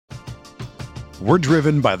We're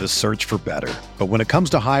driven by the search for better. But when it comes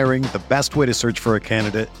to hiring, the best way to search for a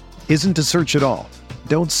candidate isn't to search at all.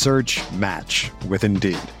 Don't search, match with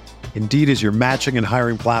Indeed. Indeed is your matching and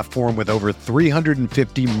hiring platform with over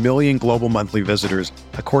 350 million global monthly visitors,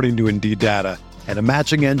 according to Indeed data, and a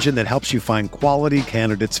matching engine that helps you find quality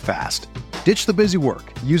candidates fast. Ditch the busy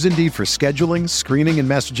work. Use Indeed for scheduling, screening, and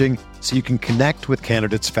messaging so you can connect with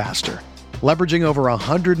candidates faster. Leveraging over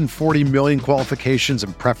 140 million qualifications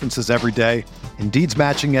and preferences every day, Indeed's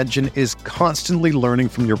matching engine is constantly learning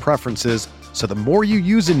from your preferences, so the more you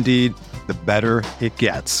use Indeed, the better it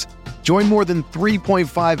gets. Join more than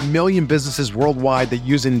 3.5 million businesses worldwide that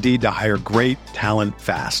use Indeed to hire great talent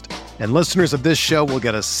fast. And listeners of this show will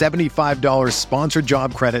get a $75 sponsored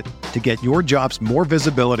job credit to get your jobs more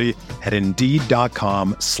visibility at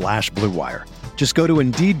Indeed.com/Blue Wire. Just go to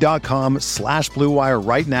Indeed.com/Blue Wire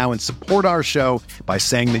right now and support our show by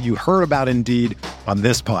saying that you heard about Indeed on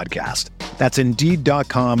this podcast. That's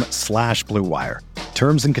Indeed.com/Blue Wire.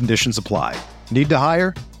 Terms and conditions apply. Need to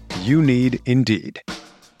hire? You need Indeed.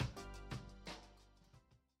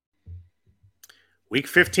 Week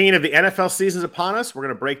 15 of the NFL season is upon us. We're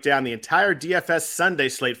going to break down the entire DFS Sunday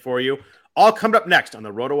slate for you. All coming up next on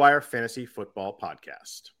the RotoWire Fantasy Football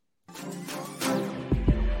Podcast.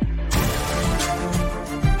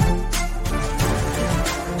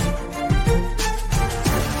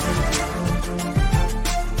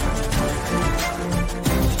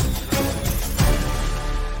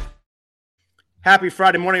 Happy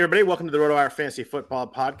Friday morning, everybody. Welcome to the RotoWire Fantasy Football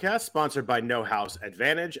Podcast, sponsored by No House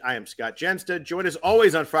Advantage. I am Scott Jenstad, joined as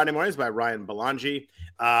always on Friday mornings by Ryan Belangi.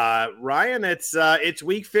 Ryan, it's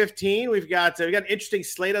week 15. We've got an interesting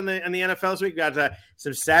slate on the NFL this week. We've got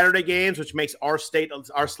some Saturday games, which makes our slate a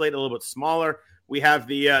little bit smaller. We have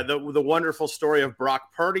the wonderful story of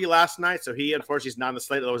Brock Purdy last night. So he unfortunately is not on the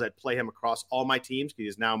slate. Otherwise, I'd play him across all my teams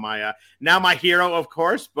because he's now my hero, of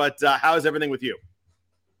course. But how is everything with you?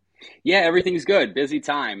 Yeah, everything's good. Busy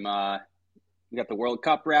time. We got the World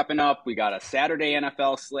Cup wrapping up. We got a Saturday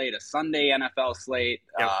NFL slate, a Sunday NFL slate.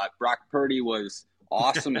 Yep. Brock Purdy was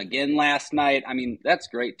awesome again last night. I mean, that's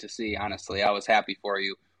great to see, honestly. I was happy for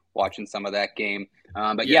you watching some of that game.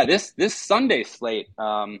 But this Sunday slate,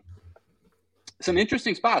 some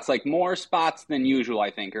interesting spots, like more spots than usual,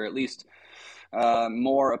 I think, or at least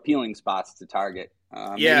more appealing spots to target.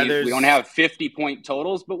 We don't have 50-point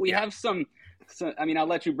totals, but we have some. So, I mean, I'll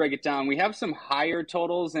let you break it down. We have some higher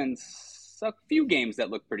totals and a few games that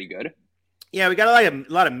look pretty good. Yeah, we got a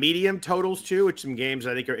lot of medium totals too, which some games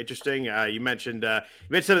I think are interesting. You mentioned some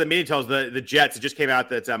of the medium totals. The Jets. It just came out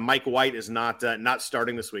that Mike White is not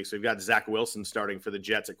starting this week, so we've got Zach Wilson starting for the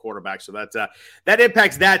Jets at quarterback. So that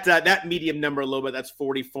impacts that medium number a little bit. That's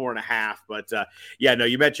 44.5. But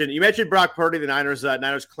you mentioned Brock Purdy. The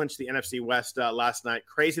Niners clinched the NFC West last night.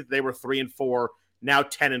 Crazy that they were 3-4. Now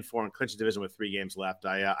 10-4 and clinch the division with 3 games left.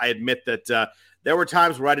 I admit that there were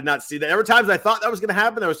times where I did not see that. There were times I thought that was going to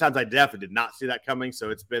happen. There was times I definitely did not see that coming.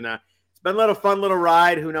 So it's been a little fun little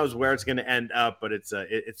ride. Who knows where it's going to end up, but it's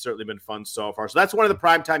certainly been fun so far. So that's one of the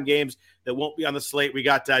primetime games that won't be on the slate. We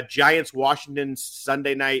got Giants Washington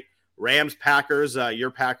Sunday night, Rams Packers.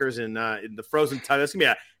 Your Packers in the frozen tundra. It's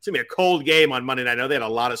gonna be a cold game on Monday night. I know they had a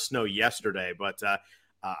lot of snow yesterday, but.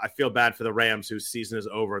 I feel bad for the Rams, whose season is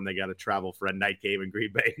over, and they got to travel for a night game in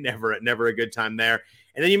Green Bay. Never a good time there.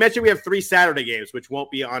 And then you mentioned we have 3 Saturday games, which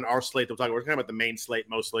won't be on our slate. We're talking about the main slate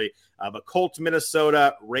mostly. But Colts,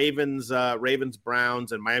 Minnesota, Ravens,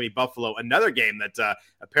 Browns, and Miami, Buffalo. Another game that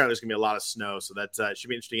apparently there's going to be a lot of snow, so that should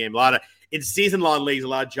be an interesting game. A lot of in season-long leagues, a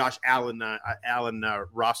lot of Josh Allen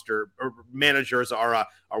roster or managers are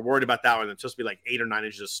worried about that one. It's supposed to be like 8 or 9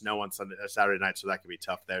 inches of snow on Saturday night, so that could be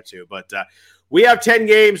tough there too. But we have 10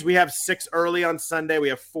 games. We have 6 early on Sunday. We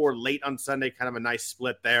have 4 late on Sunday. Kind of a nice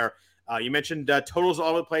split there. You mentioned totals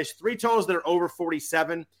all over the place. 3 totals that are over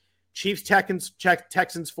 47. Chiefs,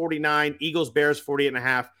 Texans 49. Eagles, Bears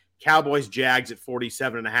 48.5. Cowboys, Jags at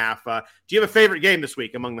 47.5. Do you have a favorite game this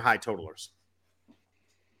week among the high totalers?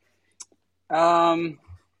 So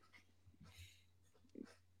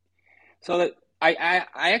that I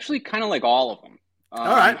actually kind of like all of them.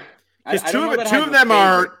 All right. Because two of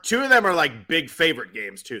them are like big favorite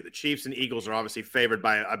games too. The Chiefs and Eagles are obviously favored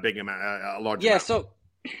by a big amount, a large amount.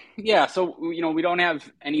 So we don't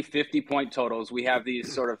have any 50-point totals. We have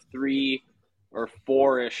these sort of 3 or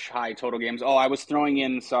 4-ish high total games. Oh, I was throwing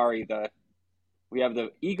in. We have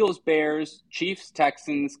the Eagles, Bears, Chiefs,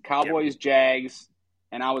 Texans, Cowboys, Jags,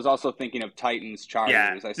 and I was also thinking of Titans,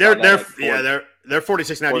 Chargers. Yeah, they're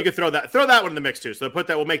 46 now. You could throw that one in the mix too. So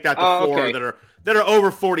we'll make that the 4 okay. that are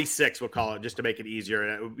over 46. We'll call it just to make it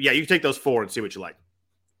easier. Yeah, you can take those 4 and see what you like.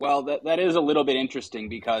 Well, that is a little bit interesting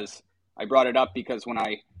because I brought it up because when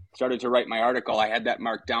I started to write my article, I had that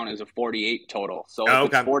marked down as a 48 total. So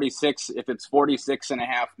if it's 46 and a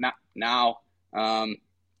half now,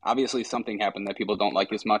 obviously something happened that people don't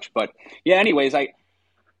like as much. But yeah, anyways,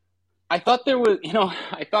 I thought there was,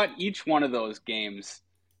 I thought each one of those games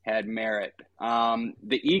had merit.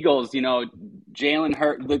 The Eagles, Jalen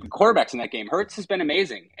Hurts, the quarterbacks in that game, Hurts has been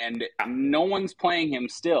amazing, and no one's playing him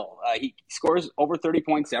still. He scores over 30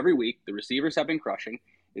 points every week. The receivers have been crushing.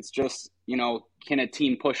 It's just, can a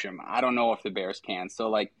team push him? I don't know if the Bears can.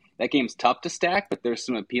 So, that game's tough to stack, but there's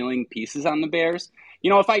some appealing pieces on the Bears.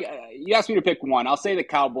 If you asked me to pick one, I'll say the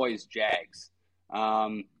Cowboys-Jags.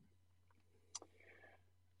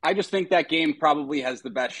 I just think that game probably has the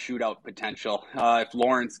best shootout potential. If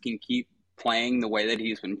Lawrence can keep playing the way that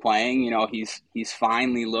he's been playing, he's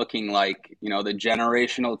finally looking like, the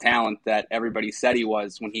generational talent that everybody said he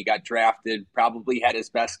was when he got drafted. Probably had his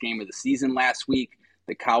best game of the season last week.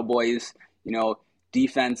 The Cowboys,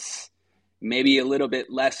 defense maybe a little bit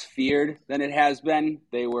less feared than it has been.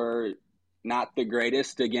 They were not the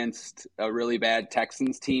greatest against a really bad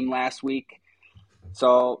Texans team last week.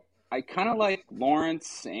 So I kind of like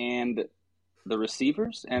Lawrence and the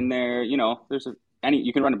receivers, and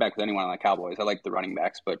you can run it back with anyone on the Cowboys. I like the running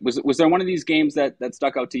backs, but was there one of these games that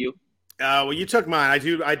stuck out to you? Well, you took mine. I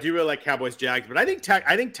do really like Cowboys Jags, but I think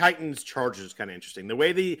Titans Chargers is kind of interesting. The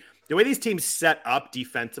way these teams set up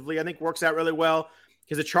defensively, I think works out really well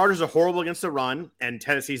because the Chargers are horrible against the run, and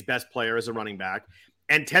Tennessee's best player is a running back.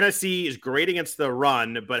 And Tennessee is great against the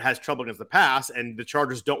run, but has trouble against the pass. And the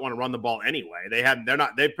Chargers don't want to run the ball anyway. They've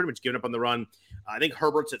pretty much given up on the run. I think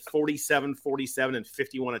Herbert's at 47, and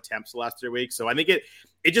 51 attempts the last 3 weeks. So I think it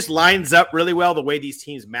just lines up really well the way these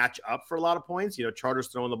teams match up for a lot of points. Chargers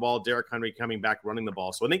throwing the ball, Derrick Henry coming back, running the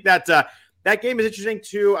ball. So I think that game is interesting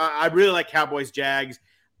too. I really like Cowboys Jags.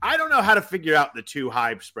 I don't know how to figure out the two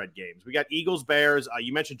high spread games. We got Eagles Bears.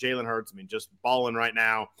 You mentioned Jalen Hurts. Just balling right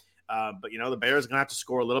now. But the Bears are going to have to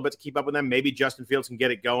score a little bit to keep up with them. Maybe Justin Fields can get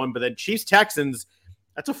it going. But then Chiefs-Texans,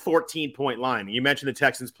 that's a 14-point line. You mentioned the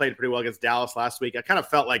Texans played pretty well against Dallas last week. I kind of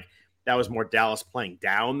felt like that was more Dallas playing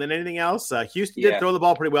down than anything else. Houston did throw the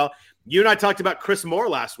ball pretty well. You and I talked about Chris Moore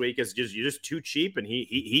last week as you're just too cheap, and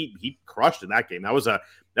he crushed in that game. That was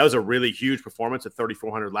a really huge performance at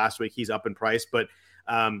 3,400 last week. He's up in price, but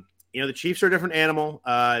the Chiefs are a different animal.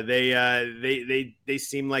 They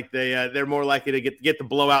seem like they're more likely to get the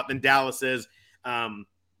blowout than Dallas is.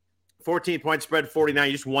 14-point spread, 49.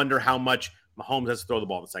 You just wonder how much Mahomes has to throw the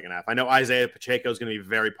ball in the second half. I know Isaiah Pacheco is going to be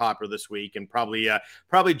very popular this week, and probably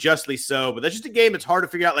justly so. But that's just a game that's hard to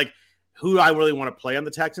figure out, who I really want to play on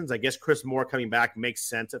the Texans. I guess Chris Moore coming back makes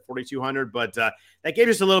sense at 4,200, but that game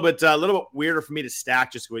is just a little bit weirder for me to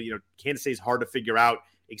stack. Just Kansas City is hard to figure out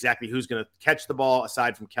exactly who's going to catch the ball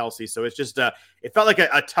aside from Kelsey. So it's just it felt like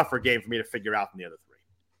a tougher game for me to figure out than the other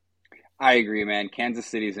three. I agree, man. Kansas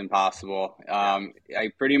City is impossible.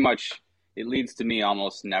 It leads to me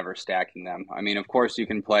almost never stacking them. Of course you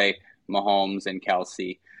can play Mahomes and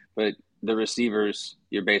Kelsey, but the receivers,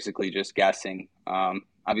 you're basically just guessing.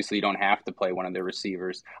 Obviously you don't have to play one of their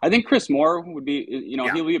receivers. I think Chris Moore would be,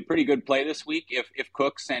 he'll be a pretty good play this week. If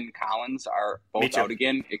Cooks and Collins are both out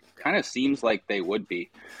again, it kind of seems like they would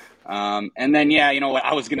be. And then, what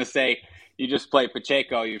I was going to say, you just play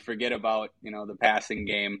Pacheco, you forget about, the passing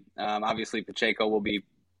game. Obviously Pacheco will be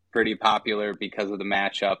pretty popular because of the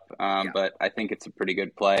matchup, but I think it's a pretty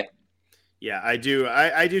good play. Yeah, I do.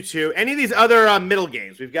 I do too. Any of these other middle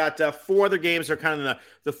games? We've got 4 other games that are kind of in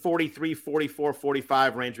the 43, 44,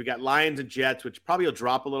 45 range. We got Lions and Jets, which probably will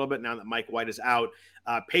drop a little bit now that Mike White is out.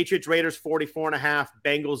 Patriots Raiders 44.5.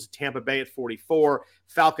 Bengals Tampa Bay at 44.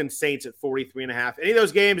 Falcons Saints at 43.5. Any of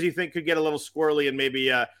those games you think could get a little squirrely and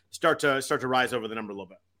maybe start to rise over the number a little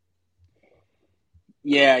bit?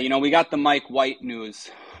 Yeah, we got the Mike White news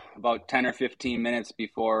about 10 or 15 minutes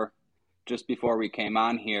just before we came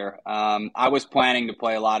on here. I was planning to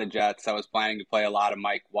play a lot of Jets. I was planning to play a lot of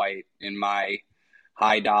Mike White in my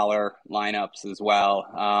high dollar lineups as well.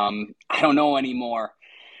 I don't know anymore.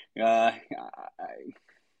 I'll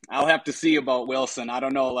have to see about Wilson. I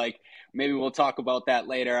don't know, maybe we'll talk about that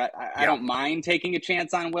later. I don't mind taking a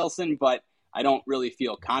chance on Wilson, but I don't really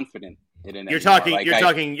feel confident in it. You're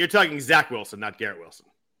talking Zach Wilson, not Garrett Wilson.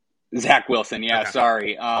 Zach Wilson, yeah, okay.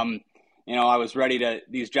 Sorry. I was ready to –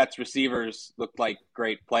 these Jets receivers looked like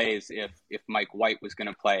great plays if Mike White was going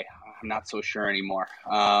to play. I'm not so sure anymore.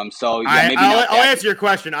 I'll answer your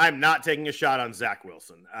question. I'm not taking a shot on Zach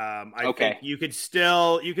Wilson. I think you could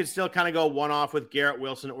still kind of go one-off with Garrett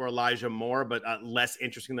Wilson or Elijah Moore, but less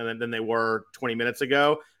interesting than they were 20 minutes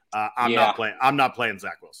ago. I'm not playing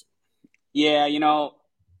Zach Wilson. Yeah,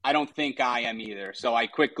 I don't think I am either. So I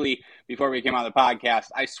quickly, before we came on the podcast,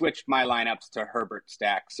 I switched my lineups to Herbert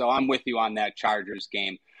stack. So I'm with you on that Chargers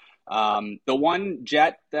game. The one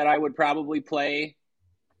Jet that I would probably play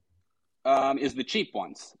is the cheap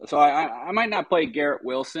ones. So I might not play Garrett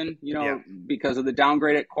Wilson, because of the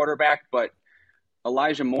downgrade at quarterback, but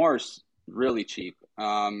Elijah Moore's really cheap.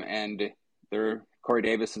 And Corey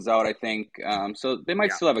Davis is out, I think. So they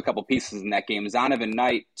might still have a couple pieces in that game. Zonovan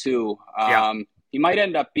Knight, too. He might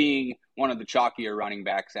end up being one of the chalkier running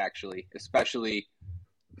backs, actually, especially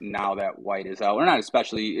now that White is out. Or not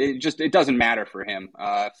especially. It doesn't matter for him.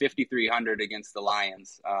 5,300 against the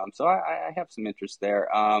Lions. So I have some interest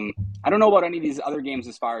there. I don't know about any of these other games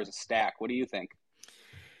as far as a stack. What do you think?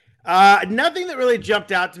 Nothing that really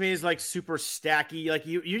jumped out to me is like super stacky. Like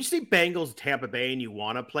you see Bengals Tampa Bay and you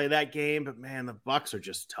want to play that game, but man, the Bucs are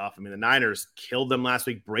just tough. I mean, the Niners killed them last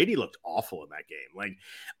week. Brady looked awful in that game. Like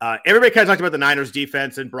everybody kind of talked about the Niners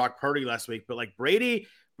defense and Brock Purdy last week, but like Brady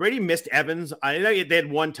missed Evans. I know they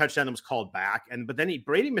had one touchdown that was called back, but then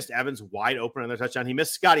Brady missed Evans wide open on their touchdown. He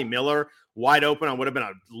missed Scotty Miller wide open on what would have been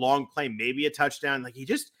a long play, maybe a touchdown. Like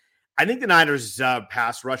I think the Niners'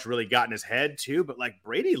 pass rush really got in his head too, but like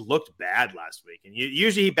Brady looked bad last week, and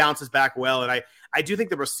usually he bounces back well. And I do think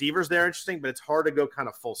the receivers there are interesting, but it's hard to go kind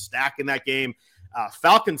of full stack in that game.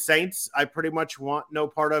 Falcons Saints, I pretty much want no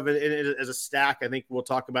part of it as a stack. I think we'll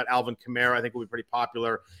talk about Alvin Kamara. I think will be pretty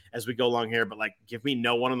popular as we go along here, but like give me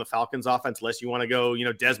no one on the Falcons offense unless you want to go,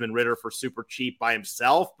 Desmond Ridder for super cheap by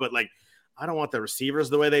himself, but like I don't want the receivers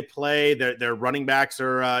the way they play. Their running backs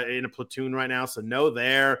are in a platoon right now, so no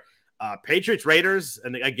there. Patriots Raiders,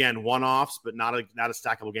 and again, one-offs, but not a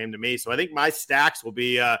stackable game to me. So I think my stacks will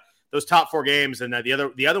be those top four games, and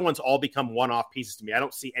the other ones all become one-off pieces to me. I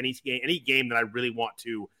don't see any game that I really want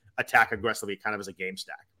to attack aggressively, kind of as a game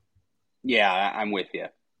stack. Yeah, I'm with you.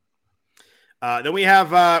 Then we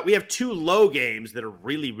have two low games that are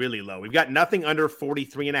really, really low. We've got nothing under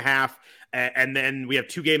 43.5, and then we have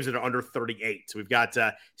two games that are under 38. So we've got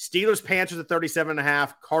Steelers Panthers at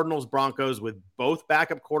 37.5, Cardinals Broncos with both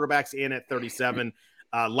backup quarterbacks in at 37.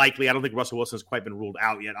 Likely, I don't think Russell Wilson's quite been ruled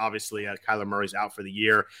out yet. Obviously, Kyler Murray's out for the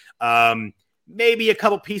year. Maybe a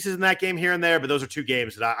couple pieces in that game here and there, but those are two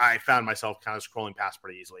games that I found myself kind of scrolling past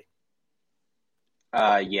pretty easily.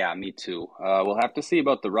 Yeah, me too. We'll have to see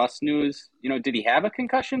about the Russ news. Did he have a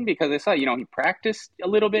concussion? Because I saw, he practiced a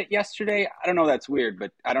little bit yesterday. I don't know. That's weird,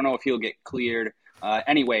 but I don't know if he'll get cleared.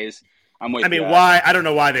 Anyways, I'm with you. Why? I don't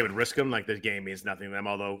know why they would risk him. Like, this game means nothing to them,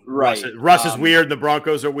 although right. Russ is weird. The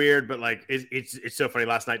Broncos are weird, but like, it's so funny.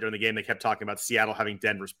 Last night during the game, they kept talking about Seattle having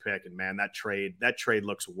Denver's pick, and man, that trade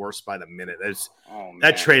looks worse by the minute.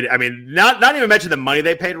 That trade, I mean, not even mention the money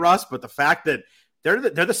they paid Russ, but the fact that they're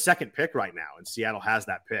the second pick right now, and Seattle has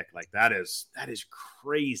that pick. Like, that is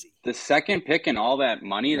crazy. The second pick and all that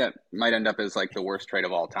money, that might end up as like the worst trade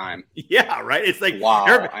of all time. Yeah, right. It's like, wow.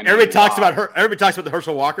 Everybody talks about the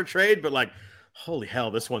Herschel Walker trade, but like, holy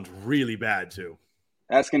hell, this one's really bad too.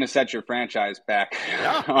 That's going to set your franchise back.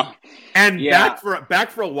 Yeah. And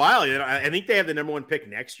back for a while. I think they have the number one pick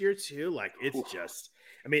next year too. Like, it's just.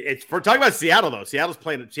 I mean, it's for talking about Seattle though.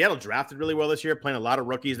 Seattle drafted really well this year, playing a lot of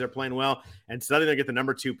rookies. They're playing well, and suddenly they get the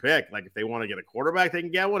number 2 pick. Like, if they want to get a quarterback, they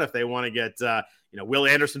can get one. If they want to get Will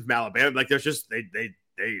Anderson from Alabama, like, there's just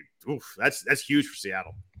that's huge for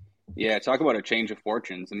Seattle. Yeah, talk about a change of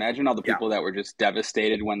fortunes. Imagine all the people that were just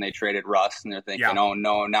devastated when they traded Russ, and they're thinking, oh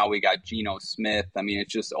no, now we got Geno Smith. I mean,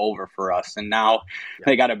 it's just over for us. And now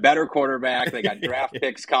they got a better quarterback. They got draft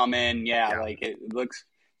picks coming. Like, it looks.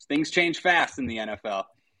 Things change fast in the NFL.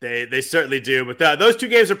 They certainly do. But those two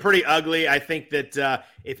games are pretty ugly. I think that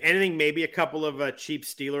if anything, maybe a couple of cheap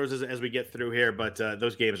Steelers as we get through here. But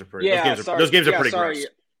those games are pretty. Those games are pretty gross.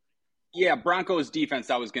 Yeah, Broncos defense,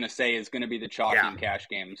 I was going to say, is going to be the chalk and cash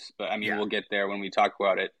games. But I mean, we'll get there when we talk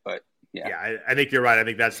about it. But I think you're right. I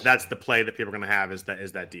think that's the play that people are going to have is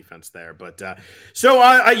that defense there. But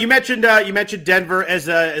so you mentioned Denver as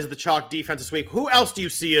the chalk defense this week. Who else do you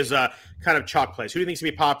see as kind of chalk plays? Who do you think is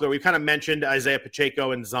going to be popular? We've kind of mentioned Isaiah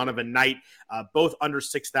Pacheco and Zonovan Knight, both under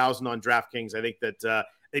 6,000 on DraftKings. I think that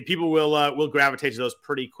people will gravitate to those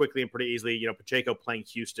pretty quickly and pretty easily. Pacheco playing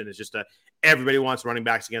Houston is just everybody wants running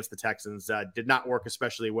backs against the Texans. Did not work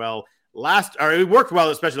especially well. It worked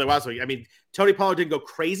well, especially last week. I mean, Tony Pollard didn't go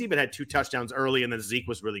crazy, but had 2 touchdowns early, and then Zeke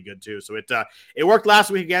was really good too. So it worked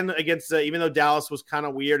last week again against, even though Dallas was kind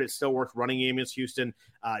of weird, it still worked running game against Houston.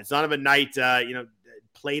 Zonovan Knight,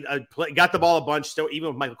 got the ball a bunch, still, even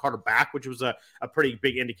with Michael Carter back, which was a pretty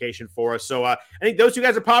big indication for us. So I think those two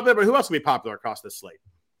guys are popular, but who else will be popular across this slate?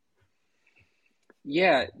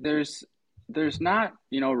 Yeah, there's not,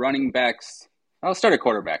 running backs I'll start at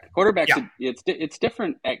quarterback. Quarterback's Yeah. it's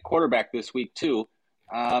different at quarterback this week too.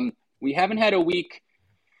 We haven't had a week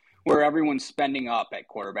where everyone's spending up at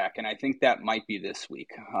quarterback, and I think that might be this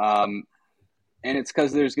week. And it's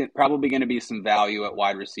because there's probably going to be some value at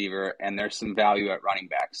wide receiver, and there's some value at running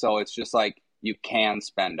back. So it's just like you can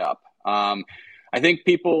spend up. I think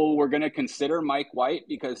people were going to consider Mike White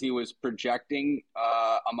because he was projecting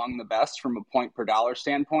among the best from a point per dollar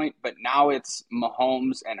standpoint, but now it's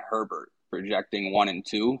Mahomes and Herbert projecting 1 and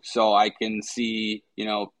 2. So I can see,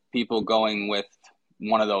 people going with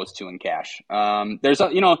one of those two in cash. There's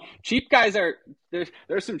cheap guys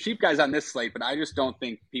there's some cheap guys on this slate, but I just don't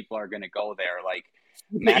think people are going to go there. Like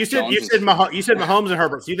you said Mahomes and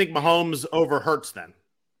Herbert. So you think Mahomes over Hurts then?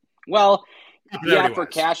 Well, yeah, for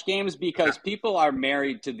cash games, because people are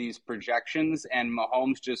married to these projections, and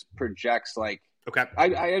Mahomes just projects like. Okay.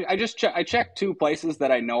 I checked 2 places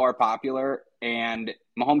that I know are popular, and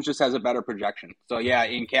Mahomes just has a better projection. So yeah,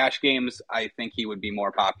 in cash games, I think he would be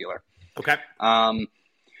more popular. Okay.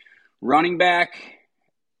 Running back.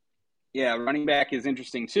 Yeah, running back is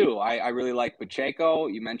interesting too. I really like Pacheco.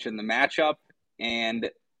 You mentioned the matchup, and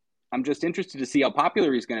I'm just interested to see how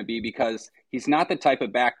popular he's going to be because he's not the type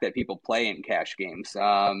of back that people play in cash games.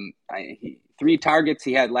 3 targets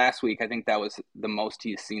he had last week. I think that was the most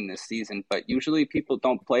he's seen this season. But usually people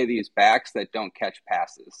don't play these backs that don't catch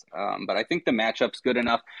passes. But I think the matchup's good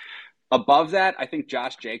enough. Above that, I think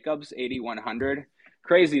Josh Jacobs, 8,100.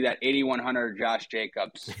 Crazy that 8,100 Josh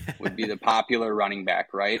Jacobs would be the popular running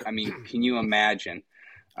back, right? I mean, can you imagine?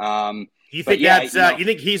 You think you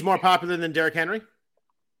think he's more popular than Derrick Henry?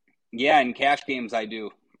 Yeah, in cash games, I do.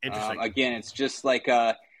 Interesting. Again, it's just like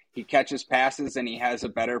he catches passes and he has a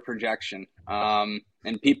better projection. And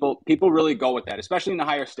people really go with that, especially in the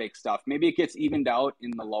higher stakes stuff. Maybe it gets evened out in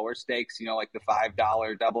the lower stakes, like the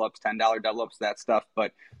 $5 double ups, $10 double ups, that stuff.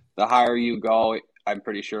 But the higher you go, I'm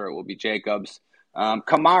pretty sure it will be Jacobs.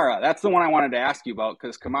 Kamara, that's the one I wanted to ask you about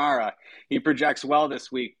because Kamara, he projects well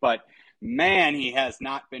this week, but man, he has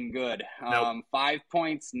not been good. Nope. 5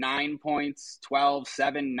 points, 9 points, 12,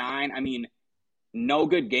 7, 9. I mean, no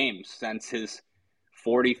good games since his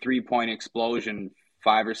 43-point explosion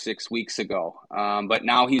 5 or 6 weeks ago. But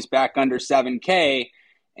now he's back under 7K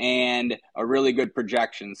and a really good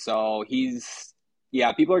projection. So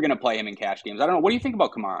people are going to play him in cash games. I don't know. What do you think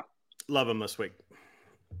about Kamara? Love him this week.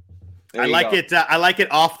 I like it. I like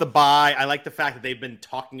it off the bye. I like the fact that they've been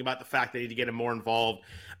talking about the fact they need to get him more involved.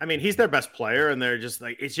 I mean, he's their best player, and they're just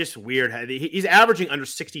like, it's just weird. He's averaging under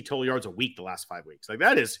 60 total yards a week the last 5 weeks. Like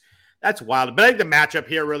that's wild. But I think the matchup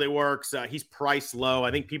here really works. He's priced low.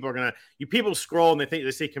 I think people are people scroll and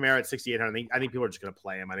they see Kamara at 6,800. I think people are just gonna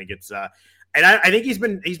play him. I think it's and I think he's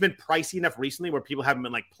been pricey enough recently where people haven't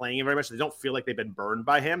been like playing him very much. They don't feel like they've been burned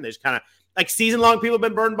by him. They just kind of like season long people have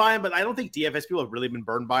been burned by him, but I don't think DFS people have really been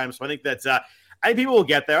burned by him. So I think that's I think people will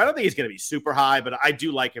get there. I don't think he's going to be super high, but I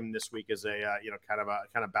do like him this week as a kind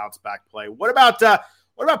of bounce back play. What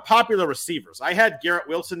about popular receivers? I had Garrett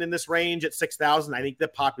Wilson in this range at 6,000. I think the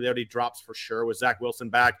popularity drops for sure with Zach Wilson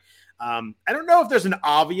back. I don't know if there's an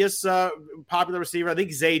obvious popular receiver. I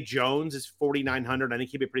think Zay Jones is 4,900. I think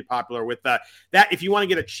he'd be pretty popular with that. If you want to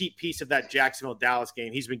get a cheap piece of that Jacksonville-Dallas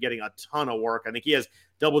game, he's been getting a ton of work. I think he has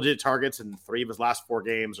double-digit targets in 3 of his last 4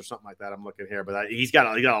 games or something like that. I'm looking here, but he's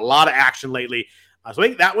got a lot of action lately. So I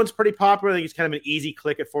think that one's pretty popular. I think it's kind of an easy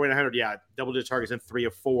click at 4,900. Yeah, double-digit targets in 3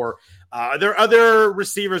 of 4. Are there other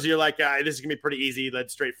receivers you're like, this is going to be pretty easy,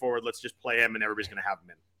 let's straightforward, let's just play him, and everybody's going to have him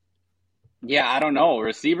in? Yeah, I don't know.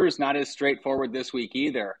 Receivers not as straightforward this week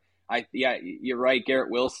either. You're right.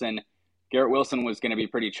 Garrett Wilson was going to be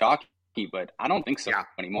pretty chalky, but I don't think so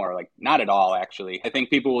anymore. Like not at all, actually. I think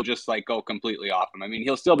people will just like go completely off him. I mean,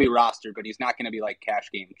 he'll still be rostered, but he's not going to be like cash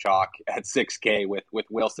game chalk at 6K with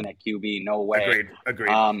Wilson at QB. No way.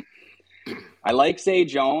 Agreed. I like Zay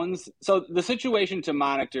Jones. So the situation to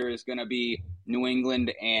monitor is going to be New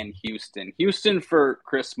England and Houston. Houston for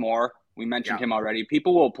Chris Moore. We mentioned him already.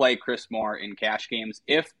 People will play Chris Moore in cash games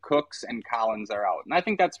if Cooks and Collins are out. And I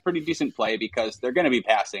think that's a pretty decent play because they're going to be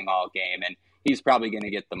passing all game, and he's probably going to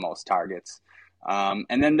get the most targets.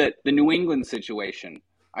 And then the New England situation.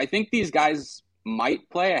 I think these guys might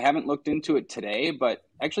play. I haven't looked into it today, but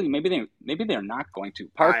actually maybe they're not going to.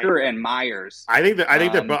 Parker and Myers. I think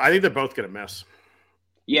they're both going to miss.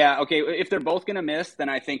 Yeah, okay. If they're both going to miss, then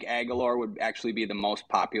I think Aguilar would actually be the most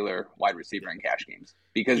popular wide receiver in cash games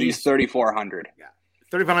because he's 3,400. Yeah,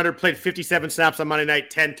 3,500, played 57 snaps on Monday night,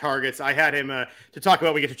 10 targets. I had him to talk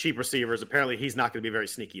about we get to cheap receivers. Apparently, he's not going to be very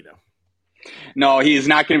sneaky, though. No, he's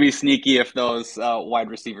not going to be sneaky if those wide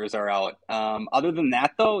receivers are out. Other than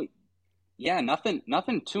that, though, Yeah, nothing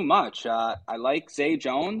too much. I like Zay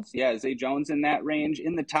Jones. Yeah, Zay Jones in that range.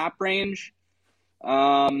 In the top range,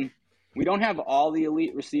 we don't have all the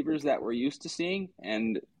elite receivers that we're used to seeing,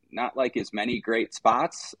 and not like as many great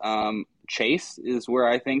spots. Chase is where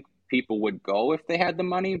I think people would go if they had the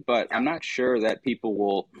money, but I'm not sure that people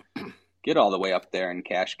will get all the way up there in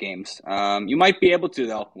cash games. You might be able to,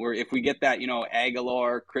 though, where if we get that,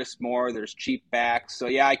 Aguilar, Chris Moore, there's cheap backs. So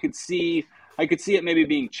yeah, I could see it maybe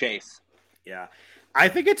being Chase. Yeah. I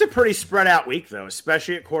think it's a pretty spread out week, though,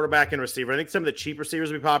 especially at quarterback and receiver. I think some of the cheap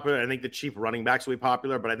receivers will be popular. I think the cheap running backs will be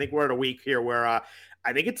popular, but I think we're at a week here where I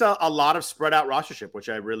think it's a lot of spread out rostership, which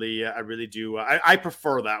I really do. I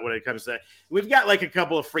prefer that when it comes to, we've got like a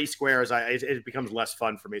couple of free squares. It becomes less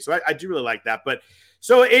fun for me. So I do really like that. But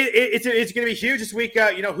so it's going to be huge this week.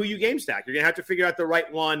 Who you game stack. You're going to have to figure out the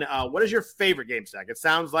right one. What is your favorite game stack? It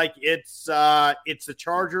sounds like it's the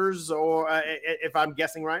Chargers, or if I'm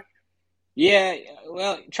guessing right. Yeah,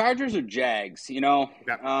 well, Chargers or Jags,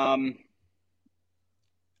 Okay.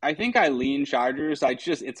 I think I lean Chargers.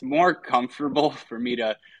 It's more comfortable for me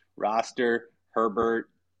to roster Herbert,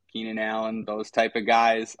 Keenan Allen, those type of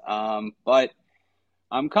guys. But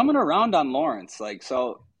I'm coming around on Lawrence. It's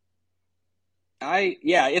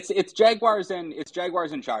Jaguars and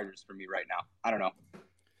Chargers for me right now. I don't know.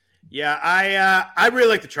 Yeah, I really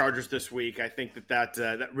like the Chargers this week. I think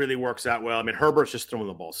that really works out well. I mean, Herbert's just throwing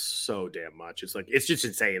the ball so damn much. It's just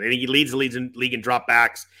insane. I think he leads the league in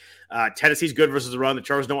dropbacks. Tennessee's good versus the run. The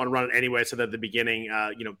Chargers don't want to run it anyway, so that at the beginning,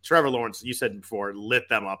 Trevor Lawrence, you said before, lit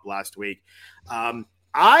them up last week.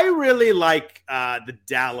 I really like the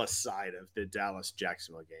Dallas side of the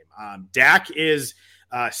Dallas-Jacksonville game. Dak is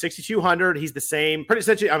 6,200. He's the same, pretty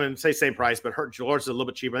essentially. I'm going to say same price, but Lawrence is a little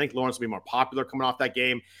bit cheaper. I think Lawrence will be more popular coming off that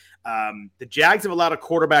game. The Jags have allowed a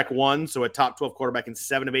quarterback one, so a top 12 quarterback in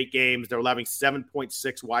 7 of 8 games. They're allowing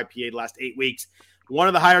 7.6 YPA the last 8 weeks. One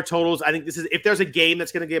of the higher totals. I think this is, if there's a game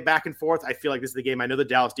that's going to get back and forth, I feel like this is the game. I know the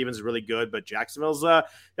Dallas defense is really good, but Jacksonville's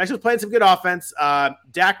playing some good offense.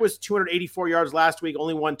 Dak was 284 yards last week,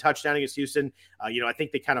 only 1 touchdown against Houston. I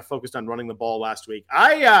think they kind of focused on running the ball last week.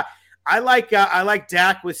 I like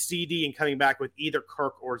Dak with CD and coming back with either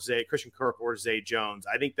Christian Kirk or Zay Jones.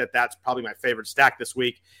 I think that's probably my favorite stack this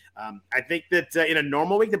week. I think that in a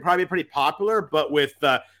normal week, they're probably pretty popular, but with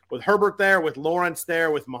Herbert there, with Lawrence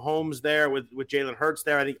there, with Mahomes there, with Jalen Hurts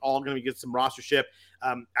there, I think all going to get some rostership.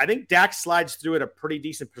 I think Dak slides through at a pretty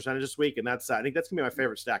decent percentage this week, and I think that's going to be my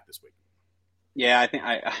favorite stack this week. Yeah,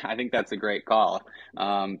 I think that's a great call.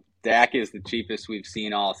 Dak is the cheapest we've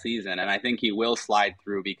seen all season, and I think he will slide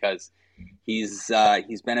through because he's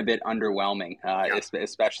been a bit underwhelming,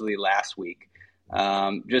 especially last week.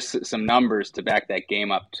 Just some numbers to back that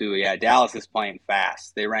game up too. Yeah, Dallas is playing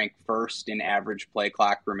fast. They rank first in average play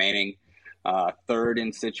clock remaining, third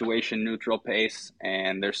in situation neutral pace,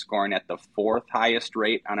 and they're scoring at the 4th highest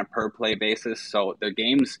rate on a per play basis. So their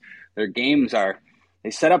games they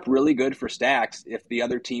set up really good for stacks if the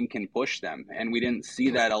other team can push them. And we didn't see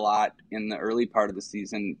that a lot in the early part of the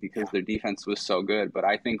season because their defense was so good. But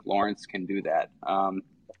I think Lawrence can do that.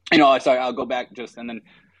 Sorry, I'll go back and then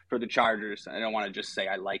for the Chargers, I don't want to just say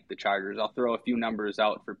I like the Chargers. I'll throw a few numbers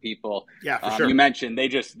out for people. Yeah, for sure. You mentioned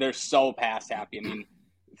they're so pass happy. I mean,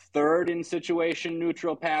 3rd in situation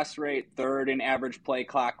neutral pass rate, 3rd in average play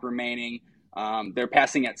clock remaining. They're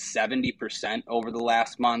passing at 70% over the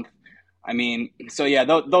last month. I mean, so yeah,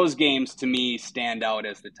 those games to me stand out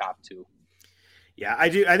as the top 2. Yeah, I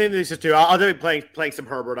do. I think this is too. I'll do playing some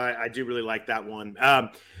Herbert. I do really like that one.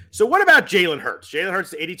 So what about Jalen Hurts? Jalen Hurts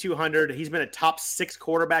is 8,200. He's been a top 6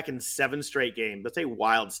 quarterback in 7 straight games. That's a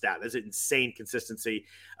wild stat. That's an insane consistency.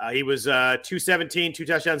 He was 217, 2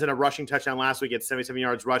 touchdowns and a rushing touchdown last week at 77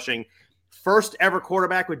 yards rushing. First ever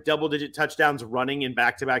quarterback with double-digit touchdowns running in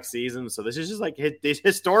back-to-back seasons. So this is just like this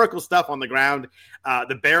historical stuff on the ground.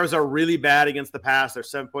 The Bears are really bad against the pass. They're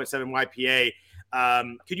 7.7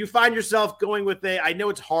 YPA. Could you find yourself going with I know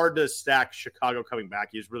it's hard to stack Chicago coming back.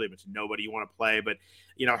 There's really much nobody you want to play. But,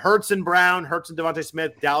 Hurts and Brown, Hurts and Devontae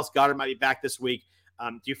Smith, Dallas Goedert might be back this week.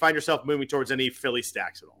 Do you find yourself moving towards any Philly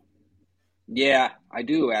stacks at all? Yeah, I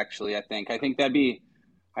do, actually, I think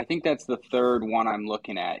that's the 3rd one I'm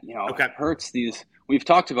looking at. Okay. Hurts we've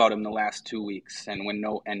talked about him the last 2 weeks and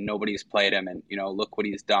nobody's played him and, look what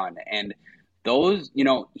he's done. And those,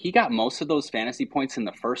 he got most of those fantasy points in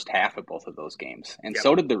the first half of both of those games. And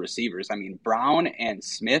So did the receivers. I mean, Brown and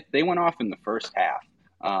Smith, they went off in the first half.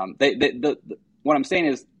 What I'm saying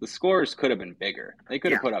is the scores could have been bigger. They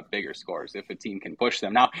could have put up bigger scores if a team can push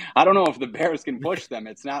them. Now, I don't know if the Bears can push them.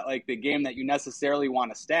 It's not like the game that you necessarily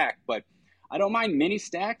want to stack, but I don't mind mini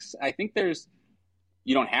stacks. I think there's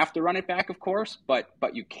You don't have to run it back, of course, but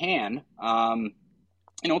you can. Cole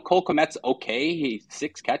Kmet's okay. He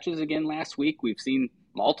 6 catches again last week. We've seen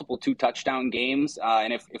multiple 2-touchdown games.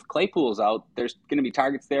 And if Claypool's out, there's going to be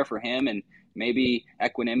targets there for him and maybe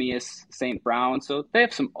Equanimous St. Brown. So they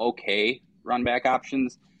have some okay run back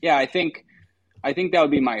options. Yeah, I think that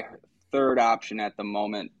would be my third option at the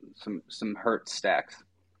moment. Some Hurts stacks.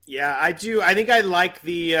 Yeah, I do. I think I like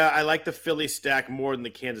the Philly stack more than the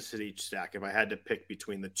Kansas City stack if I had to pick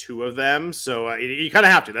between the two of them. So you kind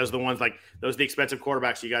of have to. Those are the ones those are the expensive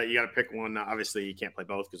quarterbacks. You got to pick one. Obviously, you can't play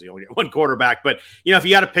both because you only get one quarterback. But if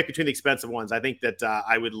you got to pick between the expensive ones, I think that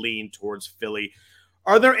I would lean towards Philly.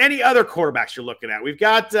 Are there any other quarterbacks you're looking at? We've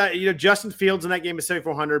got Justin Fields in that game is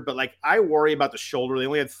 7,400, but I worry about the shoulder. They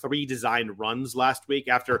only had 3 designed runs last week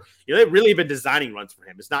after they've really been designing runs for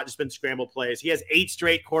him. It's not just been scramble plays. He has 8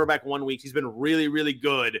 straight quarterback 1 week. He's been really, really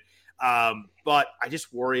good. But I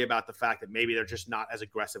just worry about the fact that maybe they're just not as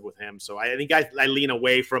aggressive with him. So I think I lean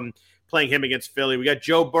away from playing him against Philly. We got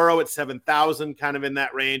Joe Burrow at 7,000, kind of in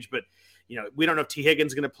that range, but we don't know if T.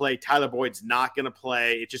 Higgins is going to play. Tyler Boyd's not going to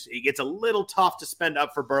play. It gets a little tough to spend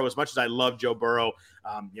up for Burrow as much as I love Joe Burrow.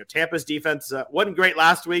 Tampa's defense wasn't great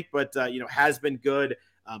last week, but, has been good.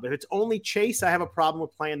 But if it's only Chase, I have a problem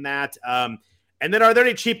with playing that. And then are there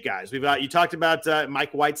any cheap guys? You talked about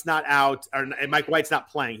Mike White's not out, or Mike White's not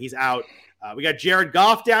playing. He's out. We got Jared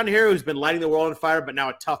Goff down here who's been lighting the world on fire, but now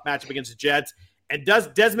a tough matchup against the Jets. And does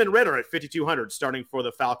Desmond Ridder at 5,200 starting for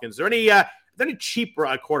the Falcons. Are there any cheap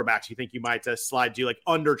quarterbacks you think you might slide to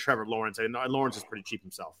under Trevor Lawrence? And Lawrence is pretty cheap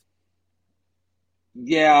himself.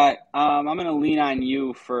 Yeah, I'm going to lean on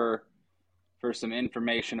you for some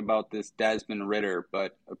information about this Desmond Ridder,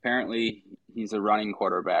 but apparently he's a running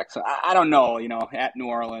quarterback. So I don't know. At New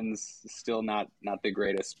Orleans, still not the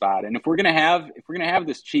greatest spot. And if we're gonna have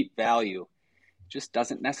this cheap value, it just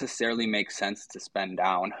doesn't necessarily make sense to spend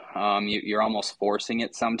down. You're almost forcing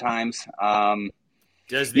it sometimes. I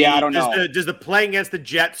don't know. Does the playing against the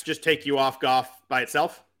Jets just take you off Goff by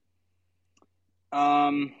itself?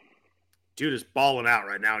 Dude is balling out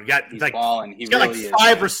right now. He's balling. He's got really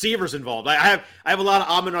 5 receivers involved. I have a lot of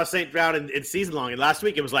Amon-Ra St. Brown in season long. And last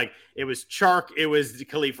week it was Chark, it was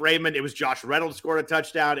Khalif Raymond, it was Josh Reynolds scored a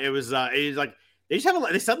touchdown. It was they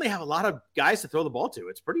suddenly have a lot of guys to throw the ball to.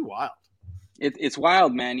 It's pretty wild. It's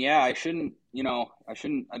wild, man. Yeah, I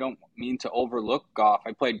don't mean to overlook Goff.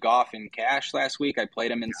 I played Goff in cash last week. I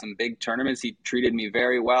played him in some big tournaments. He treated me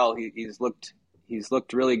very well. He's looked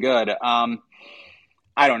really good.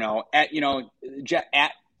 I don't know. At the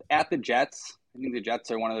Jets, I think the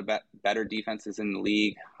Jets are one of the better defenses in the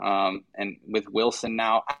league. And with Wilson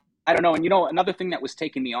now, I don't know. And another thing that was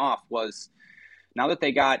taking me off was now that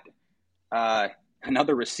they got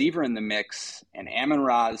another receiver in the mix and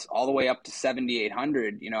Amon-Ra's all the way up to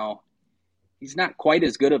 7,800. He's not quite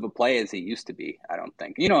as good of a play as he used to be. I don't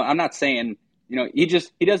think. I'm not saying.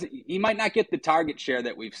 He might not get the target share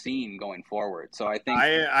that we've seen going forward. So I think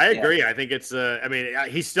I agree. Yeah. I think it's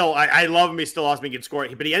he's still, I love him. He's still awesome. He can score,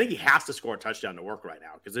 but I think he has to score a touchdown to work right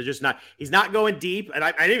now because they're just not, he's not going deep. And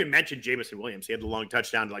I didn't even mention Jameson Williams. He had the long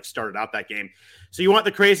touchdown to started out that game. So you want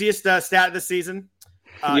the craziest stat of the season?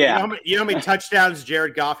 Yeah. You know how many touchdowns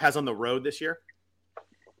Jared Goff has on the road this year?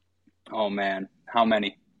 Oh man. How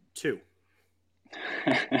many? 2.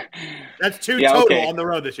 That's 2 total on the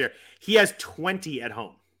road this year. He has 20 at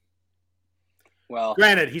home. Well,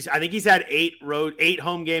 granted, I think he's had 8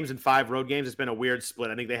 home games and 5 road games. It's been a weird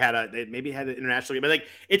split. I think they maybe had an international game, but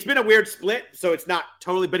it's been a weird split. So it's not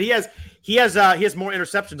totally. But he has more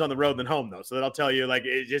interceptions on the road than home though. So that'll tell you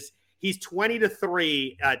he's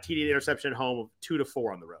 20-3 TD to interception at home,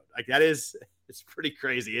 2-4 on the road. It's pretty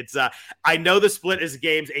crazy. It's I know the split is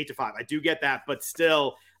games 8-5. I do get that, but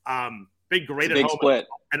still. Big great at home split.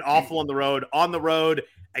 And awful on the road. On the road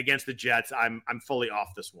against the Jets, I'm fully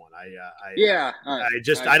off this one. I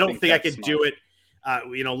don't think I could do it.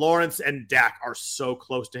 Lawrence and Dak are so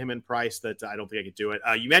close to him in price that I don't think I could do it.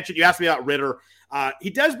 You asked me about Ridder.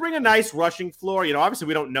 He does bring a nice rushing floor. Obviously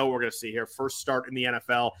we don't know what we're going to see here. First start in the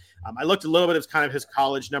NFL. I looked a little bit of his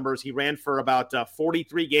college numbers. He ran for about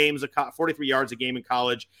 43 yards a game in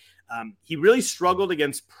college. He really struggled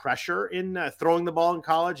against pressure in throwing the ball in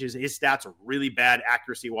college. His stats are really bad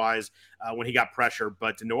accuracy-wise when he got pressure.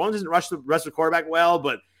 But New Orleans doesn't rush the quarterback well,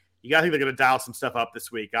 but you got to think they're going to dial some stuff up this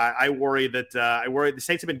week. I worry that the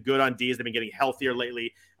Saints have been good on D's. They've been getting healthier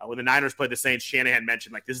lately. When the Niners played the Saints, Shanahan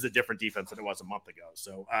mentioned this is a different defense than it was a month ago.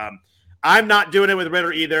 So I'm not doing it with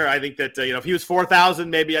Ridder either. I think that if he was 4,000,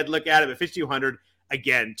 maybe I'd look at it. But 5,200,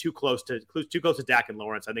 again, too close to Dak and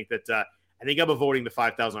Lawrence. I think I'm avoiding the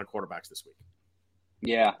 5,000 on quarterbacks this week.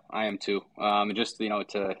 Yeah, I am too.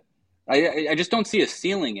 To I just don't see a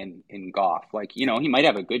ceiling in Goff. Like, he might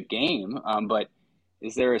have a good game, but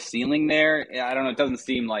is there a ceiling there? I don't know. It doesn't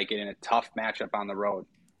seem like it in a tough matchup on the road.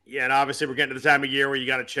 Yeah, and obviously we're getting to the time of year where you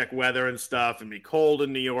got to check weather and stuff and be cold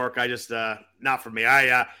in New York. I just not for me.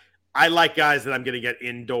 I like guys that I'm going to get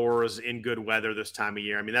indoors in good weather this time of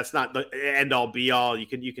year. I mean, that's not the end all be all. You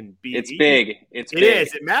can be. It's big. It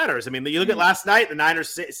is. It matters. I mean, you look at last night, the Niners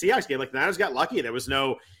Seahawks game. Like the Niners got lucky. There was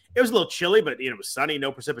no. It was a little chilly, but it was sunny,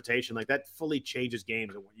 no precipitation. Like that fully changes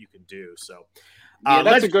games and what you can do. So,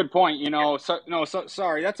 that's a good point.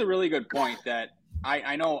 Sorry, that's a really good point that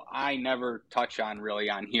I know I never touch on really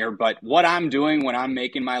on here. But what I'm doing when I'm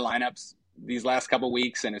making my lineups these last couple of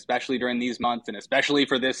weeks, and especially during these months, and especially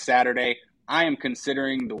for this Saturday, I am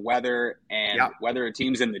considering the weather and whether a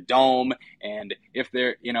team's in the dome and if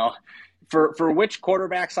they're, for which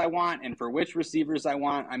quarterbacks I want and for which receivers I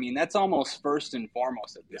want. I mean, that's almost first and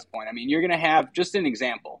foremost at this point. I mean, you're going to have, just an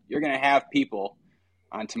example, you're going to have people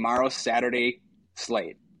on tomorrow's Saturday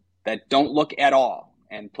slate that don't look at all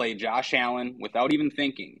and play Josh Allen without even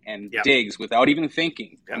thinking and Diggs without even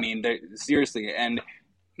thinking. I mean, seriously, and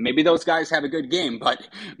maybe those guys have a good game, but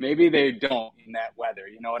maybe they don't in that weather.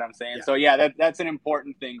 You know what I'm saying? Yeah. So that's an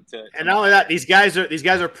important thing to. And not only that, these guys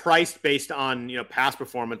are priced based on past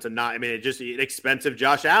performance and not. I mean, it's just expensive.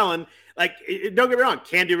 Josh Allen, like, don't get me wrong,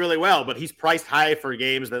 can do really well, but he's priced high for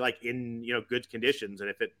games that like in good conditions. And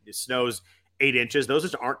if it snows 8 inches, those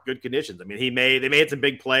just aren't good conditions. I mean, they made some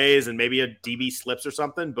big plays and maybe a DB slips or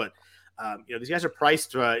something, but. These guys are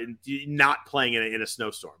priced not playing in a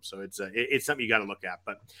snowstorm. So it's something you got to look at.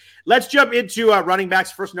 But let's jump into running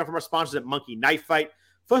backs. First enough from our sponsors at Monkey Knife Fight.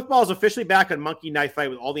 Football is officially back on Monkey Knife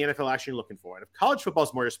Fight with all the NFL action you're looking for. And if college football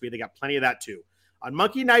is more your speed, they got plenty of that too. On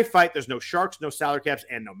Monkey Knife Fight, there's no sharks, no salary caps,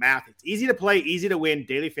 and no math. It's easy to play, easy to win,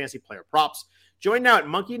 daily fantasy player props. Join now at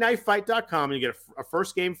monkeyknifefight.com and you get a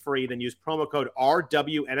first game free. Then use promo code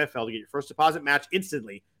RWNFL to get your first deposit match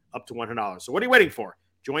instantly up to $100. So what are you waiting for?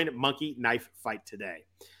 Join Monkey Knife Fight today.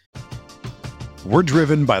 We're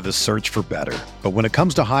driven by the search for better. But when it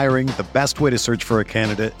comes to hiring, the best way to search for a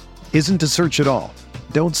candidate isn't to search at all.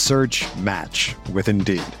 Don't search, match with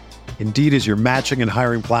Indeed. Indeed is your matching and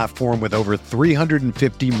hiring platform with over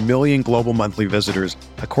 350 million global monthly visitors,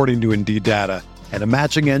 according to Indeed data, and a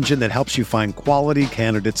matching engine that helps you find quality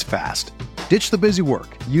candidates fast. Ditch the busy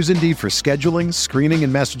work. Use Indeed for scheduling, screening,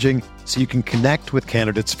 and messaging so you can connect with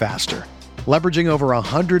candidates faster. Leveraging over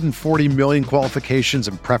 140 million qualifications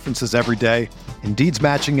and preferences every day, Indeed's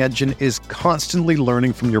matching engine is constantly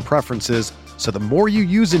learning from your preferences, so the more you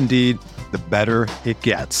use Indeed, the better it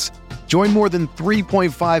gets. Join more than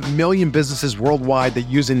 3.5 million businesses worldwide that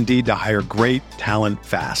use Indeed to hire great talent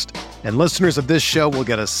fast. And listeners of this show will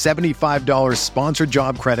get a $75 sponsored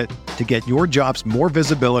job credit to get your jobs more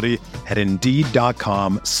visibility at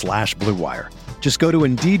Indeed.com/Blue Wire. Just go to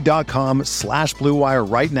Indeed.com/Blue Wire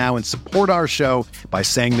right now and support our show by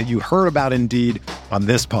saying that you heard about Indeed on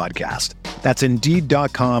this podcast. That's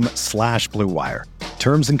Indeed.com/Blue Wire.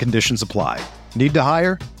 Terms and conditions apply. Need to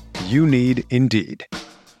hire? You need Indeed.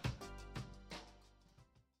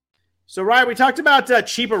 So, Ryan, we talked about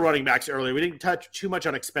cheaper running backs earlier. We didn't touch too much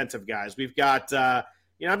on expensive guys. We've got, I'm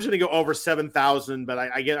just going to go over 7,000, but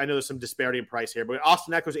I know there's some disparity in price here. But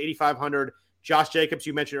Austin Eckler's 8,500. Josh Jacobs,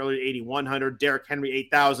 you mentioned earlier, 8,100. Derrick Henry,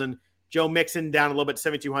 8,000. Joe Mixon down a little bit,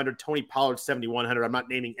 7,200. Tony Pollard, 7,100. I'm not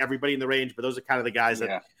naming everybody in the range, but those are kind of the guys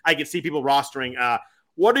that I can see people rostering.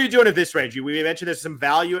 What are you doing at this range? We mentioned there's some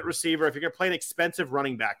value at receiver. If you're going to play an expensive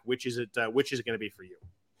running back, which is it going to be for you?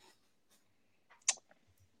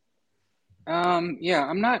 I'm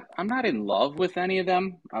not in love with any of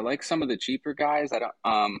them. I like some of the cheaper guys.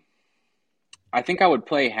 I think I would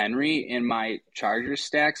play Henry in my Chargers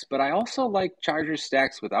stacks, but I also like Chargers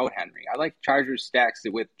stacks without Henry. I like Chargers stacks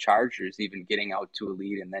with Chargers even getting out to a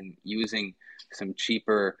lead and then using some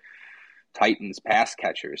cheaper Titans pass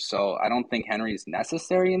catchers. So I don't think Henry is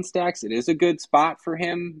necessary in stacks. It is a good spot for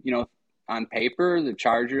him. On paper, the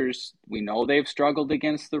Chargers, we know they've struggled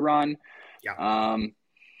against the run. Yeah.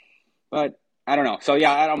 But I don't know. So,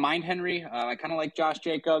 I don't mind Henry. I kind of like Josh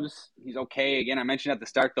Jacobs. He's okay. Again, I mentioned at the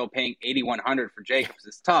start, though, paying $8,100 for Jacobs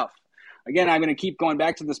is tough. Again, I'm going to keep going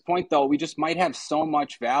back to this point, though. We just might have so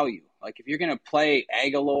much value. Like, if you're going to play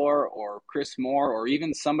Aguilar or Chris Moore or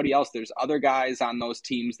even somebody else, there's other guys on those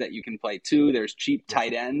teams that you can play, too. There's cheap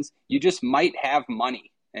tight ends. You just might have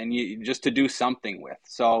money and just to do something with.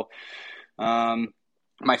 So,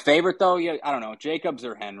 my favorite, though, I don't know, Jacobs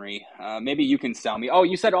or Henry. Maybe you can sell me. Oh,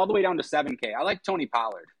 you said all the way down to 7K. I like Tony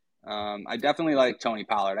Pollard. I definitely like Tony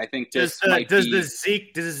Pollard. I think does the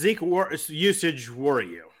Zeke usage worry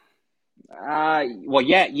you? Well,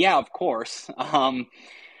 yeah, of course.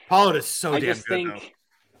 Pollard is so I damn just good, think though.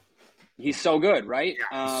 he's so good, right?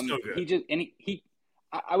 Yeah, he's so good.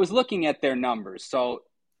 I was looking at their numbers. So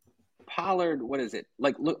Pollard, what is it?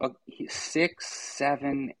 Like, look, 6,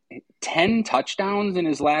 7, 10 touchdowns in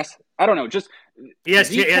his last. I don't know. Just He has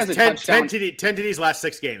 10 touchdown. TDs last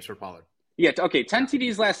 6 games for Pollard. Yeah, okay, 10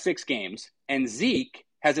 TDs last 6 games, and Zeke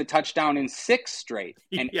has a touchdown in 6 straight,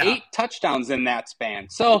 and 8 touchdowns in that span.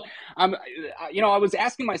 So, I was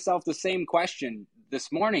asking myself the same question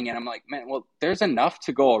this morning, and I'm like, man, well, there's enough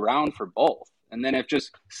to go around for both. And then if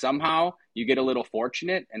just somehow you get a little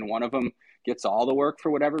fortunate and one of them gets all the work for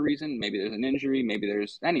whatever reason, maybe there's an injury, maybe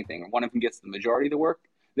there's anything, or one of them gets the majority of the work,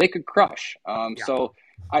 they could crush. So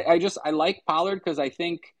I like Pollard because I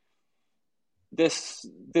think this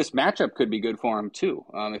matchup could be good for him too.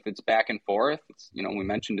 If it's back and forth, we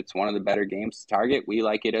mentioned it's one of the better games to target. We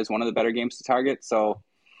like it as one of the better games to target. So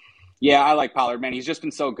yeah, I like Pollard, man. He's just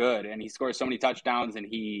been so good, and he scores so many touchdowns, and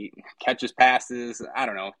he catches passes. I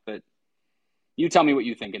don't know, but you tell me what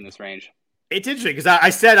you think in this range. It's interesting because I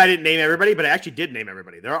said I didn't name everybody, but I actually did name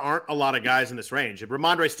everybody. There aren't a lot of guys in this range.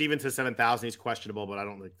 Ramondre Stevens has 7,000. He's questionable, but I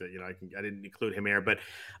don't think that I didn't include him here. But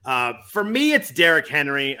for me, it's Derrick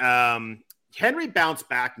Henry. Henry bounced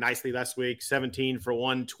back nicely last week, 17 for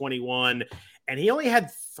 121, and he only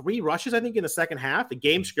had 3 rushes, I think, in the second half. The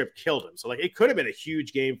game script killed him. So it could have been a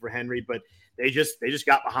huge game for Henry, but they just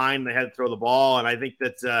got behind. They had to throw the ball, and I think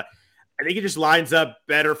that I think it just lines up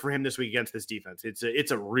better for him this week against this defense.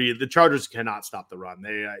 The Chargers cannot stop the run.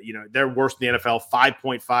 They're worse than the NFL,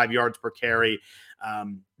 5.5 yards per carry.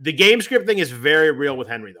 The game script thing is very real with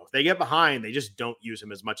Henry, though. If they get behind, they just don't use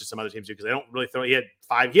him as much as some other teams do because they don't really throw. He had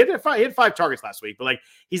 5 targets last week, but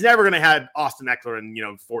he's never going to have Austin Eckler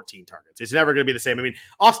and 14 targets. It's never going to be the same. I mean,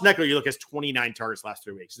 Austin Eckler, you look, has 29 targets last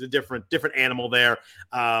 3 weeks. It's a different animal there.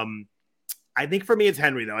 I think for me, it's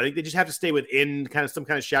Henry, though. I think they just have to stay within some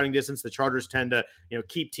kind of shouting distance. The Chargers tend to,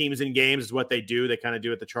 keep teams in games is what they do. They kind of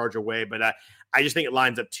do it the Charger way, but I just think it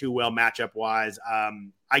lines up too well matchup wise.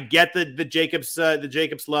 I get the Jacobs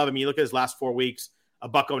love. I mean, you look at his last 4 weeks, $109,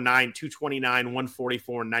 229,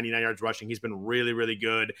 144, and 99 yards rushing. He's been really, really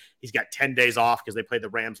good. He's got 10 days off because they played the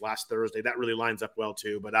Rams last Thursday. That really lines up well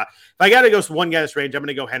too. But if I got to go one guy in this range, I'm going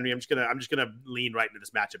to go Henry. I'm just gonna lean right into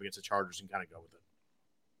this matchup against the Chargers and kind of go with it.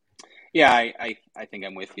 Yeah, I think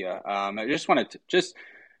I'm with you. I just wanted to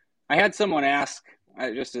I had someone ask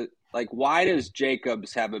why does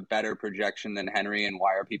Jacobs have a better projection than Henry, and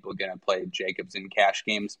why are people going to play Jacobs in cash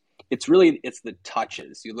games? It's the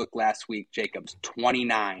touches. You look last week, Jacobs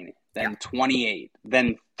 29, then 28,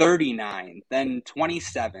 then 39, then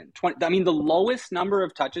 27. 20, I mean, the lowest number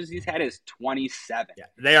of touches he's had is 27. Yeah,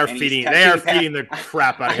 they are feeding the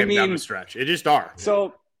crap out of him down the stretch. It just are.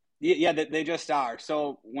 So. Yeah, they just are.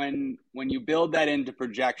 So when you build that into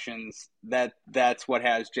projections, that's what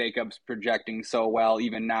has Jacobs projecting so well,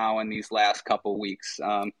 even now in these last couple weeks.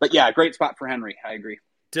 But yeah, great spot for Henry. I agree.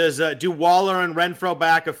 Do Waller and Renfro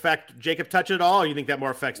back affect Jacob touch at all? Or you think that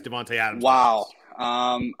more affects Devontae Adams? Wow.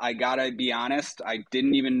 I gotta be honest. I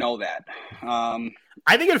didn't even know that.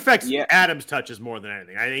 I think it affects Adams touches more than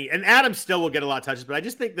anything. And Adams still will get a lot of touches, but I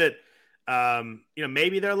just think that.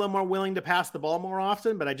 Maybe they're a little more willing to pass the ball more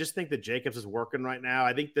often, but I just think that Jacobs is working right now.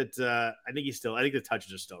 I think that I think the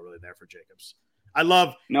touches are still really there for Jacobs. I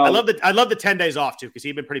love the 10 days off too, because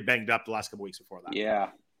he'd been pretty banged up the last couple weeks before that.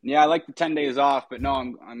 Yeah, I like the 10 days off, but no,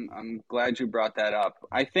 I'm glad you brought that up.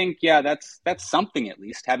 I think that's something, at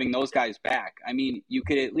least having those guys back. I mean, you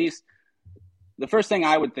could at least. The first thing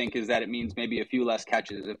I would think is that it means maybe a few less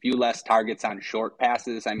catches, a few less targets on short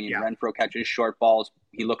passes. I mean, Renfro catches short balls.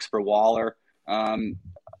 He looks for Waller, for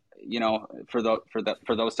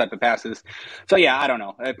those type of passes. So yeah, I don't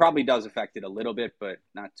know. It probably does affect it a little bit, but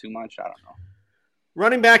not too much. I don't know.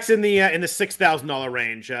 Running backs in the $6,000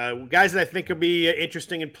 range, guys that I think could be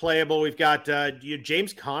interesting and playable. We've got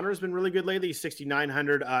James Conner has been really good lately. He's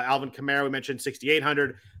 6,900. Alvin Kamara, we mentioned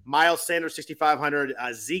 6,800. Miles Sanders 6,500.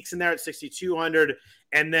 Zeke's in there at 6,200,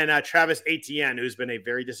 and then Travis Etienne, who's been a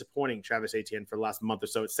very disappointing Travis Etienne for the last month or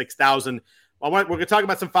so at 6,000. We're going to talk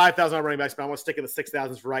about some 5,000 running backs, but I want to stick in the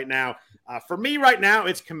 6,000s for right now. For me right now,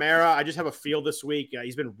 it's Kamara. I just have a feel this week.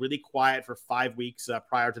 He's been really quiet for 5 weeks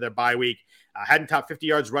prior to their bye week. Hadn't topped 50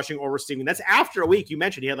 yards rushing or receiving. That's after a week. You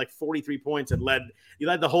mentioned he had 43 points and led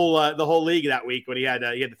the whole league that week when he had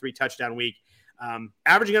the 3 touchdown week.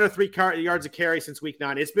 Averaging under 3 yards a carry since week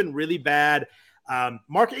 9. It's been really bad.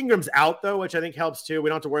 Mark Ingram's out, though, which I think helps, too. We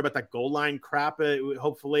don't have to worry about that goal line crap,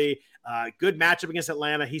 hopefully. Good matchup against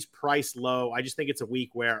Atlanta. He's priced low. I just think it's a week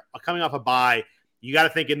where, coming off a bye, you got to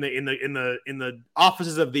think in the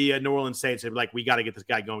offices of the New Orleans Saints, they're like, we got to get this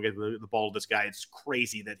guy going, get the ball to this guy. It's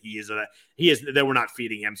crazy that he is that we're not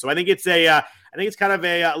feeding him. So I think it's kind of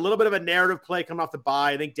a little bit of a narrative play coming off the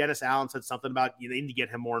bye. I think Dennis Allen said something about you need to get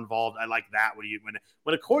him more involved. I like that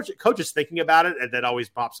when a coach is thinking about it, that always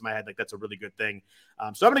pops in my head. Like that's a really good thing.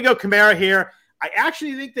 So I'm going to go Kamara here. I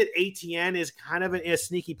actually think that ATN is kind of a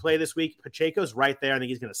sneaky play this week. Pacheco's right there. I think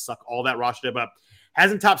he's going to suck all that roster up.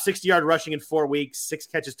 Hasn't topped 60-yard rushing in 4 weeks, 6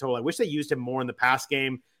 catches total. I wish they used him more in the pass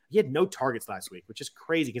game. He had no targets last week, which is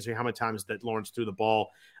crazy considering how many times that Lawrence threw the ball.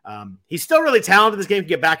 He's still really talented. This game can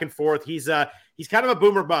get back and forth. He's kind of a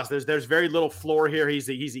boomer bust. There's very little floor here. He's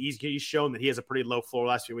shown that he has a pretty low floor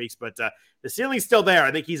last few weeks, but the ceiling's still there.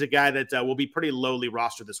 I think he's a guy that will be pretty lowly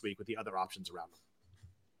rostered this week with the other options around him.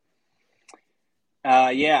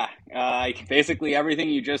 Basically everything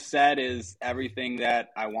you just said is everything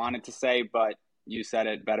that I wanted to say, but you said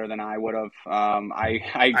it better than I would have. I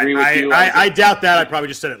agree with you. I doubt that. I probably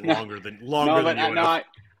just said it longer than you would have.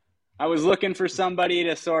 I was looking for somebody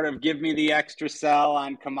to sort of give me the extra sell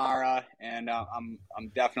on Kamara, and I'm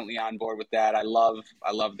definitely on board with that. I love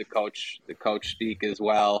the coach speak as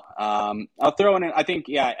well. I'll throw in, I think,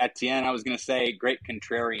 Etienne, I was going to say great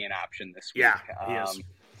contrarian option this week. Yeah, he is.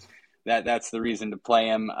 That's the reason to play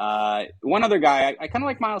him. One other guy, I kind of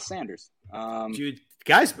like Miles Sanders. Dude, the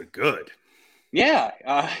guy's been good. Yeah,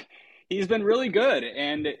 he's been really good.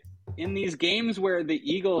 And in these games where the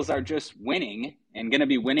Eagles are just winning and going to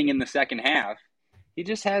be winning in the second half, he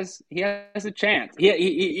has a chance.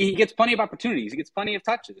 He gets plenty of opportunities. He gets plenty of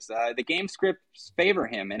touches. The game scripts favor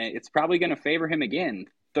him, and it's probably going to favor him again.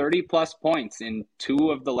 30-plus points in 2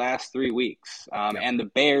 of the last 3 weeks. And the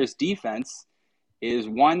Bears' defense is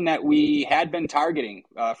one that we had been targeting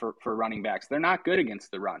for running backs. They're not good against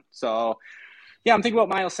the run. So, yeah, I'm thinking about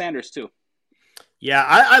Miles Sanders too. Yeah,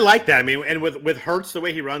 I like that. I mean, and with Hurts, the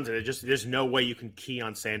way he runs it, there's no way you can key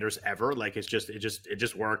on Sanders ever. Like it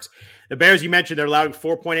just works. The Bears, you mentioned, they're allowing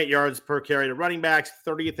 4.8 yards per carry to running backs,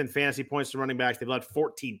 30th in fantasy points to running backs. They've allowed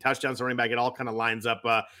 14 touchdowns to running back. It all kind of lines up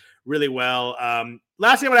really well.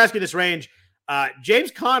 Last thing I want to ask you this range.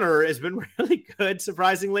 James Conner has been really good,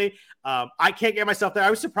 surprisingly. I can't get myself there.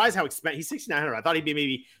 I was surprised how expensive. He's 6,900. I thought he'd be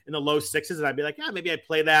maybe in the low 6s, and I'd be like, maybe I'd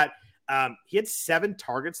play that. He had 7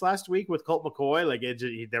 targets last week with Colt McCoy. Like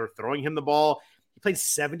they were throwing him the ball. He played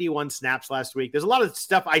 71 snaps last week. There's a lot of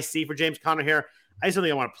stuff I see for James Conner here. I just don't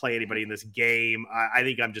think I want to play anybody in this game. I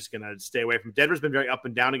think I'm just going to stay away from Denver's been very up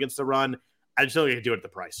and down against the run. I just don't think I can do it at the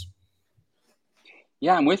price.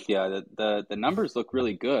 Yeah, I'm with you. The numbers look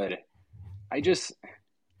really good. I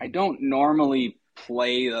don't normally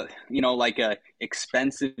play, like a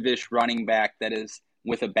expensive-ish running back that is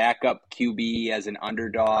with a backup QB as an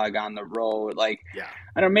underdog on the road. Like, yeah.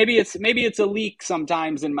 I don't know, maybe it's a leak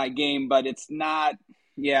sometimes in my game, but it's not.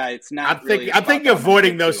 Yeah, it's not. I'm thinking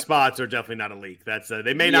avoiding those spots are definitely not a leak. That's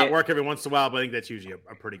they may not work every once in a while, but I think that's usually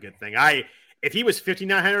a pretty good thing. If he was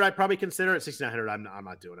 5,900, I'd probably consider it. 6,900, I'm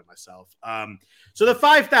not doing it myself. So the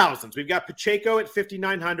 5,000s, we've got Pacheco at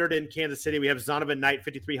 5,900 in Kansas City. We have Zonovan Knight,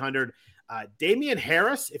 5,300. Damian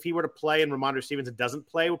Harris, if he were to play and Ramondre Stevenson doesn't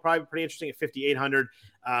play, would probably be pretty interesting at 5,800.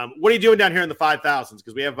 What are you doing down here in the 5,000s?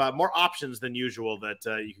 Because we have more options than usual that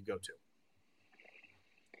you could go to.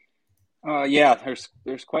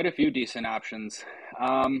 There's quite a few decent options.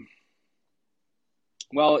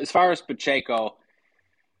 Well, as far as Pacheco,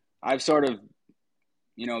 I've sort of,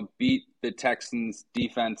 beat the Texans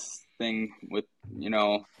defense thing with,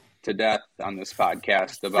 to death on this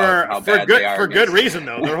podcast about how bad they are. For good reason,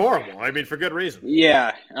 though. They're horrible. I mean, for good reason.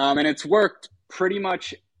 Yeah. And it's worked pretty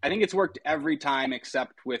much. I think it's worked every time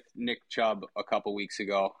except with Nick Chubb a couple weeks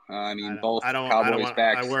ago. Both Cowboys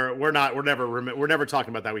backs. We're never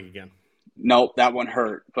talking about that week again. Nope, that one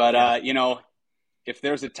hurt. But, if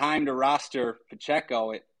there's a time to roster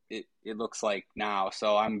Pacheco, it looks like now.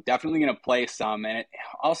 So I'm definitely going to play some. And it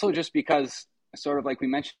also just because, sort of like we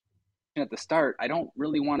mentioned at the start, I don't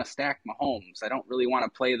really want to stack Mahomes. I don't really want to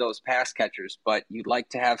play those pass catchers, but you'd like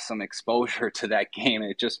to have some exposure to that game.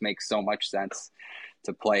 And it just makes so much sense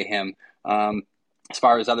to play him. As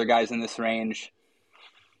far as other guys in this range,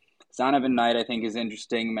 Zonovan Knight, I think, is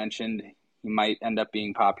interesting. Mentioned he might end up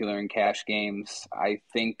being popular in cash games. I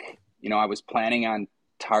think, I was planning on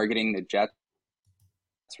targeting the Jets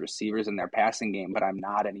receivers in their passing game, but I'm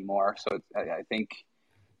not anymore. So I think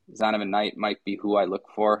Zonovan Knight might be who I look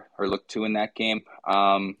to in that game.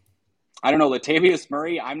 I don't know, Latavius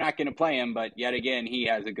Murray, I'm not going to play him, but yet again, he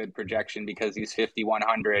has a good projection because he's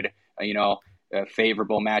 5,100, a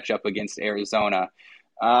favorable matchup against Arizona.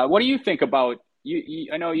 What do you think about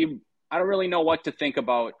I don't really know what to think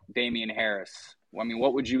about Damian Harris. I mean,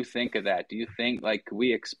 what would you think of that? Do you think, like, could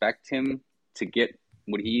we expect him to get,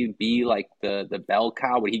 would he be like the bell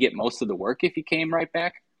cow? Would he get most of the work if he came right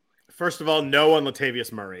back? First of all, no on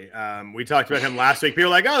Latavius Murray. We talked about him last week. People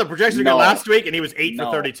were like, "Oh, the projections are good last week," and he was 8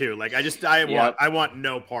 for 32. Like, I want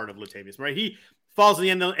no part of Latavius Murray. He falls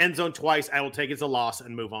in the end zone twice. I will take it as a loss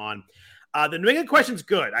and move on. The New England question's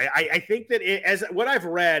good. I think that as what I've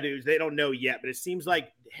read is they don't know yet, but it seems like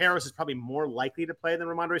Harris is probably more likely to play than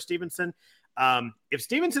Ramondre Stevenson. If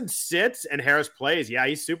Stevenson sits and Harris plays, yeah,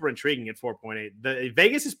 he's super intriguing at 4.8. The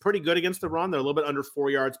Vegas is pretty good against the run. They're a little bit under 4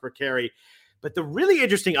 yards per carry. But the really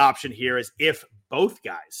interesting option here is if both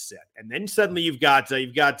guys sit, and then suddenly you've got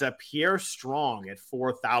Pierre Strong at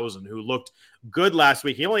 4,000, who looked good last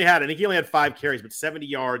week. I think he only had 5 carries, but 70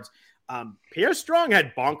 yards. Pierre Strong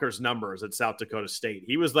had bonkers numbers at South Dakota State.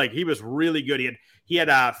 He was really good. He had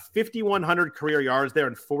 5,100 career yards there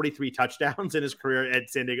and 43 touchdowns in his career at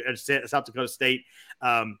South Dakota State.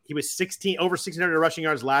 He was over 1,600 rushing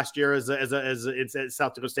yards last year as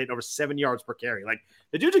South Dakota State, over 7 yards per carry. Like,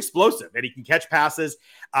 the dude's explosive and he can catch passes.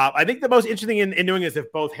 I think the most interesting in doing is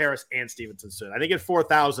if both Harris and Stevenson stood. I think at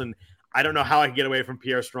 4,000, I don't know how I can get away from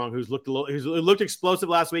Pierre Strong, who's looked explosive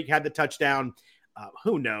last week, had the touchdown.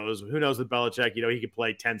 Who knows? Who knows with Belichick? He could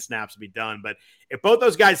play 10 snaps and be done. But if both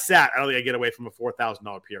those guys sat, I don't think I get away from a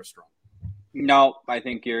 $4,000 Pierre Strong. No, I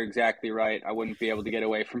think you're exactly right. I wouldn't be able to get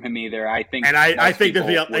away from him either. I think this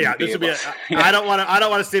will be. I don't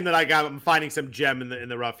want to seem that I'm finding some gem in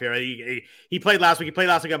the rough here. He played last week. He played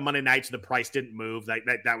last week on Monday night, so the price didn't move.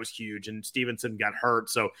 That was huge. And Stevenson got hurt,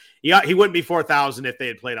 so he wouldn't be 4,000 if they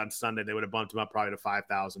had played on Sunday. They would have bumped him up probably to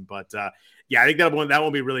 5,000. But I think that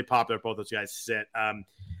won't be really popular if both those guys sit.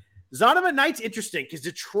 Zonovan Knight's interesting because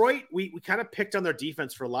Detroit, we kind of picked on their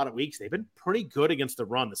defense for a lot of weeks. They've been pretty good against the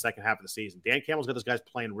run the second half of the season. Dan Campbell's got those guys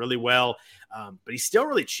playing really well, but he's still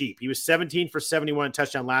really cheap. He was 17 for 71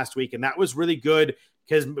 touchdown last week, and that was really good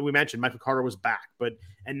because we mentioned Michael Carter was back.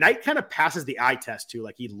 And Knight kind of passes the eye test too.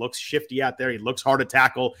 Like, he looks shifty out there. He looks hard to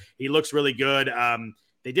tackle. He looks really good.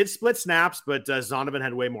 They did split snaps, but Zonovan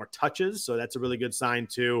had way more touches, so that's a really good sign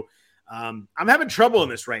too. I'm having trouble in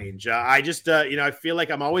this range. I just, I feel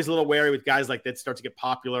like I'm always a little wary with guys like that start to get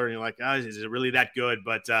popular, and you're like, oh, is it really that good?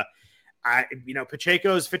 But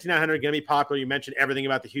Pacheco's 5,900 going to be popular. You mentioned everything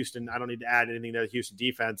about the Houston. I don't need to add anything to the Houston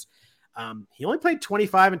defense. He only played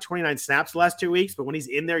 25 and 29 snaps the last 2 weeks, but when he's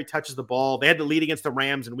in there, he touches the ball. They had the lead against the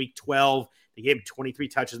Rams in week 12. They gave him 23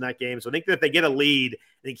 touches in that game. So I think that if they get a lead,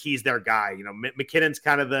 I think he's their guy. McKinnon's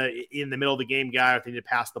kind of in the middle of the game guy if they need to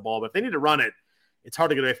pass the ball. But if they need to run it, it's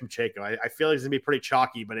hard to get away from Pacheco. I feel like it's gonna be pretty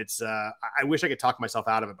chalky, but it's. I wish I could talk myself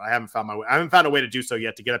out of it, but I haven't found a way to do so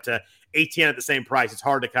yet to get up to ATN at the same price. It's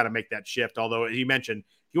hard to kind of make that shift. Although, as you mentioned,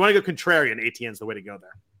 if you want to go contrarian, ATN's the way to go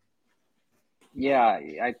there. Yeah,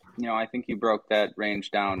 I think you broke that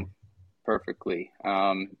range down perfectly.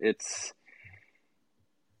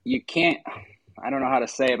 You can't. I don't know how to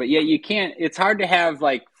say it, but you can't. It's hard to have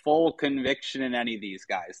like full conviction in any of these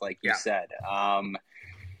guys, like you said.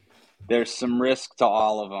 There's some risk to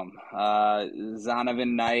all of them.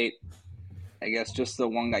 Zonovan Knight, I guess just the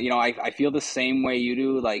one guy. I feel the same way you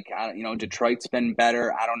do. Like, Detroit's been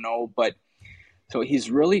better. I don't know, but so he's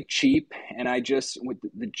really cheap. And with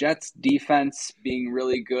the Jets defense being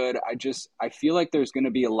really good, I feel like there's going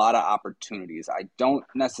to be a lot of opportunities. I don't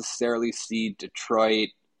necessarily see Detroit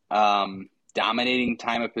dominating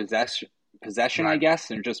time of possession, right, I guess,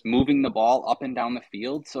 and just moving the ball up and down the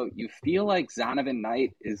field. So you feel like Zonovan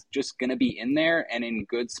Knight is just going to be in there and in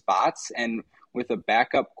good spots. And with a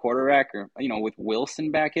backup quarterback or, with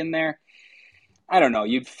Wilson back in there, I don't know.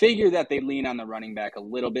 You'd figure that they lean on the running back a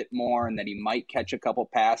little bit more and that he might catch a couple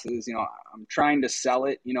passes. I'm trying to sell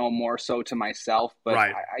it, more so to myself, but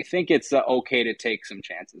right. I think it's okay to take some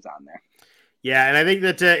chances on there. Yeah, and I think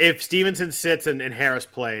that if Stevenson sits and Harris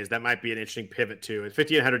plays, that might be an interesting pivot too. At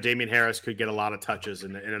 5,800, Damian Harris could get a lot of touches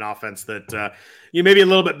in an offense that may be a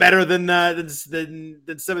little bit better than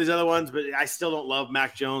some of these other ones. But I still don't love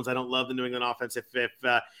Mac Jones. I don't love the New England offense.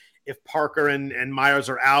 If Parker and Myers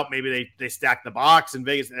are out, maybe they stack the box in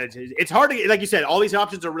Vegas. It's hard to, like you said, all these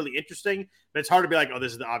options are really interesting, but it's hard to be like, oh,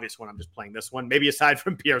 this is the obvious one. I'm just playing this one. Maybe aside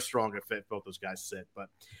from Pierre Strong, if both those guys sit, but.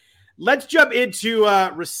 Let's jump into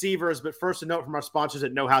receivers, but first a note from our sponsors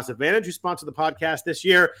at No House Advantage, who sponsor the podcast this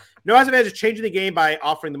year. No House Advantage is changing the game by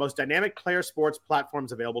offering the most dynamic player sports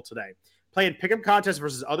platforms available today. Play in pick'em contests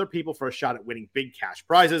versus other people for a shot at winning big cash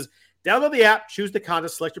prizes. Download the app, choose the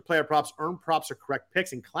contest, select your player props, earn props or correct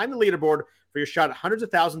picks, and climb the leaderboard for your shot at hundreds of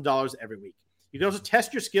 $1,000s every week. You can also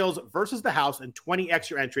test your skills versus the house and 20x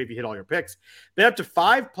your entry if you hit all your picks. Bet up to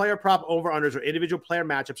 5 player prop over-unders or individual player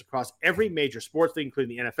matchups across every major sports league,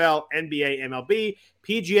 including the NFL, NBA, MLB,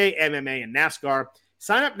 PGA, MMA, and NASCAR.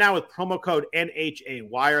 Sign up now with promo code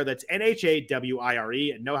NHAWIRE. That's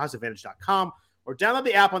NHAWIRE at nohouseadvantage.com, or download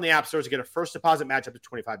the app on the App Store to get a first deposit match up to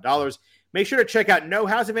 $25. Make sure to check out No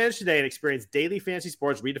House Advantage today and experience daily fantasy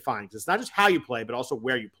sports redefined. Because it's not just how you play, but also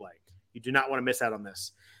where you play. You do not want to miss out on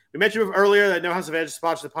this. We mentioned earlier that No House Advantage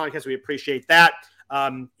sponsors the podcast. We appreciate that.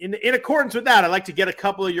 In accordance with that, I'd like to get a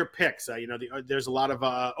couple of your picks. There's a lot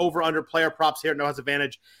of over-under player props here at No House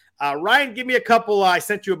Advantage. Ryan, give me a couple. I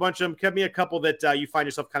sent you a bunch of them. Give me a couple that you find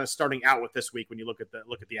yourself kind of starting out with this week when you look at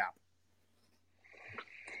the app.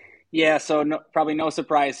 Yeah, so probably no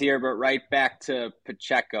surprise here, but right back to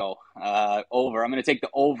Pacheco over. I'm going to take the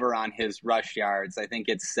over on his rush yards. I think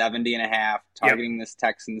it's 70.5, targeting this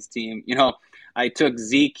Texans team. I took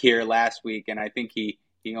Zeke here last week, and I think he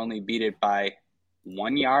only beat it by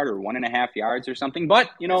 1 yard or 1.5 yards or something. But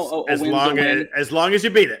as long as you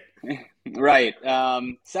beat it. Right.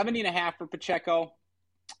 70.5 for Pacheco.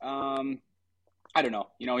 I don't know.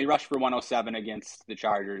 He rushed for 107 against the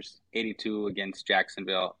Chargers, 82 against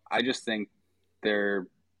Jacksonville. I just think they're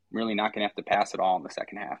really not going to have to pass it all in the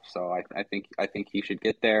second half. So I think he should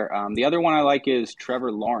get there. The other one I like is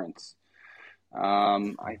Trevor Lawrence.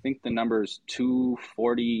 I think the number's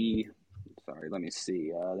 240. Sorry, let me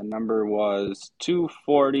see. The number was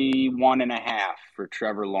 241.5 for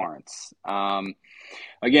Trevor Lawrence.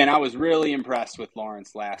 Again, I was really impressed with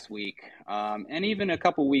Lawrence last week, and even a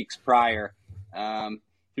couple weeks prior.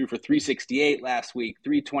 Threw for 368 last week,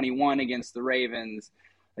 321 against the Ravens.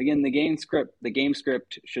 Again, the game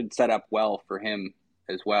script should set up well for him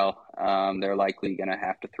as well. They're likely going to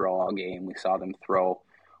have to throw all game. We saw them throw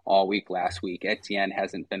all week last week. Etienne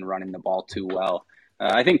hasn't been running the ball too well.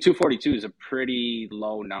 I think 242 is a pretty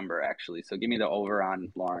low number, actually. So give me the over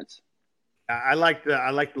on Lawrence. I like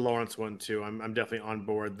the Lawrence one too. I'm definitely on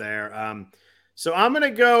board there. So I'm going to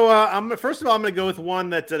go first of all, I'm going to go with one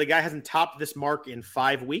that the guy hasn't topped this mark in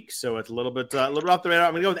 5 weeks. So it's a little bit off the radar.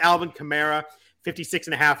 I'm going to go with Alvin Kamara,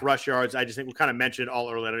 56.5 rush yards. I just think we kind of mentioned it all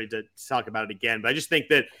earlier. I don't need to talk about it again, but I just think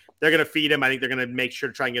that they're going to feed him. I think they're going to make sure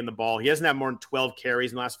to try and get him the ball. He hasn't had more than 12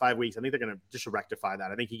 carries in the last 5 weeks. I think they're going to just rectify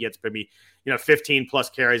that. I think he gets maybe 15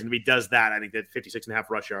 plus carries, and if he does that, I think that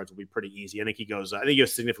 56.5 rush yards will be pretty easy. I think he goes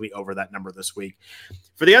significantly over that number this week.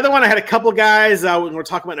 For the other one, I had a couple guys we're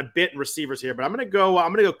talking about in a bit in receivers here, but I'm going to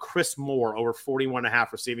go Chris Moore over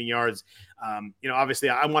 41.5 receiving yards. Obviously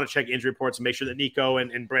I want to check injury reports and make sure that Nico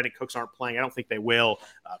and Brandon Cooks aren't playing. I don't think they will.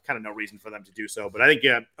 Kind of no reason for them to do so, but I think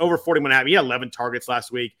over 41.5. He had 11 targets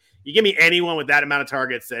last week. You give me anyone with that amount of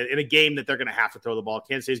targets in a game that they're going to have to throw the ball.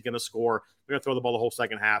 Kansas City's going to score. They're going to throw the ball the whole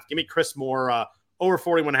second half. Give me Chris Moore over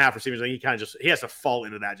 41.5 receivers. I think he has to fall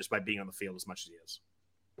into that just by being on the field as much as he is.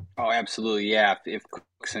 Oh, absolutely. Yeah. If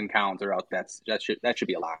Cooks and Collins are out, that should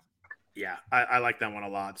be a lock. Yeah, I like that one a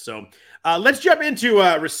lot. So let's jump into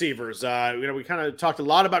receivers. We kind of talked a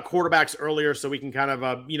lot about quarterbacks earlier, so we can kind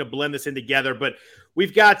of blend this in together. But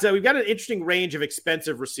we've got an interesting range of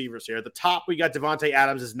expensive receivers here. At the top, we got Devontae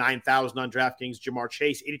Adams is $9,000 on DraftKings, Jamar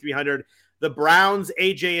Chase $8,300. The Browns,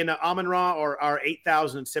 AJ and Amon-Ra are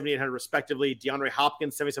 $8,000 and $7,800 respectively. DeAndre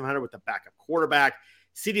Hopkins $7,700 with the backup quarterback.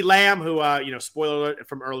 CeeDee Lamb, who, spoiler alert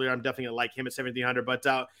from earlier, I'm definitely going to like him at $1,700.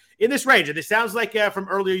 But in this range, and it sounds like from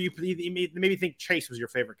earlier, you maybe think Chase was your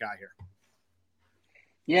favorite guy here.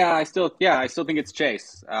 Yeah, I still think it's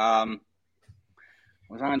Chase. Was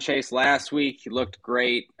on Chase last week. He looked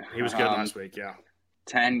great. He was good last week, yeah.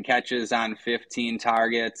 10 catches on 15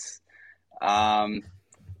 targets. And,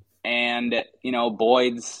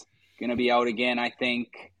 Boyd's going to be out again, I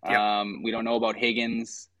think. Yep. We don't know about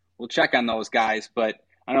Higgins. We'll check on those guys, but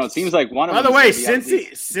I don't know. It seems like one of them. By the way,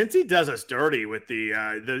 since he does us dirty with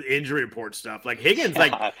the injury report stuff, like Higgins,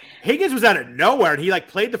 Higgins was out of nowhere, and he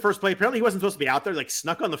played the first play. Apparently, he wasn't supposed to be out there.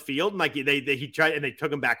 Snuck on the field, and he tried, and they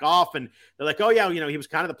took him back off, and they're like, oh yeah, he was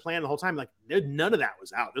kind of the plan the whole time. None of that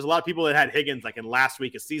was out. There's a lot of people that had Higgins in last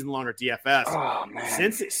week, a season longer DFS. Oh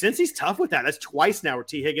man, since he's tough with that. That's twice now where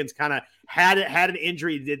T Higgins kind of had an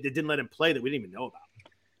injury that didn't let him play that we didn't even know about.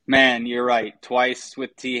 Man, you're right. Twice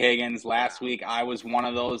with T. Higgins. Last week, I was one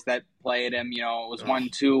of those that played him. It was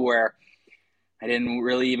 1-2 where I didn't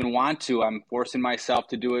really even want to. I'm forcing myself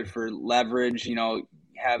to do it for leverage,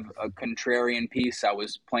 have a contrarian piece. I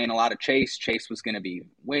was playing a lot of Chase. Chase was going to be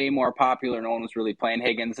way more popular. No one was really playing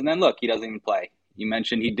Higgins. And then, look, he doesn't even play. You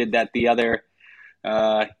mentioned he did that he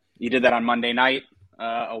did that on Monday night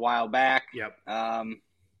a while back. Yep.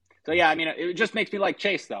 So, yeah, it just makes me like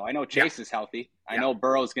Chase, though. I know Chase is healthy. I know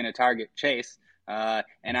Burrow's going to target Chase.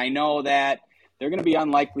 And I know that they're going to be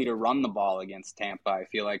unlikely to run the ball against Tampa, I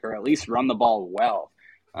feel like, or at least run the ball well.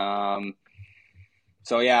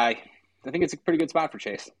 So yeah, I think it's a pretty good spot for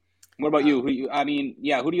Chase. What about you? Who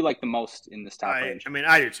do you like the most in this top range? I mean,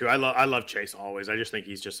 I do too. I love Chase always. I just think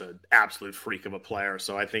he's just an absolute freak of a player.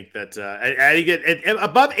 So I think that I get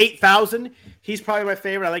above 8,000. He's probably my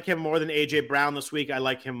favorite. I like him more than AJ Brown this week. I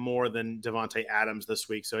like him more than Devontae Adams this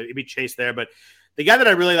week. So it'd be Chase there. But the guy that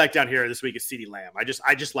I really like down here this week is CeeDee Lamb. I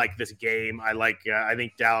just like this game. I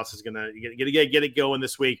think Dallas is gonna get it going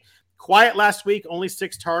this week. Quiet last week, only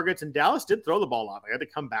 6 targets, and Dallas did throw the ball off. I had to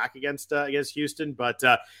come back against Houston, but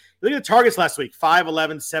look at the targets last week: 5,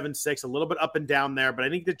 11, 7, 6, a little bit up and down there. But I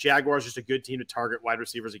think the Jaguars are just a good team to target wide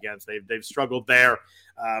receivers against. They've struggled there.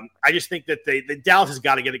 I just think that the Dallas has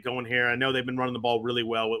got to get it going here. I know they've been running the ball really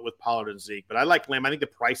well with Pollard and Zeke, but I like Lamb. I think the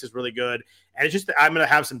price is really good, and it's just I'm going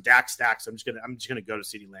to have some Dak stacks. I'm just gonna go to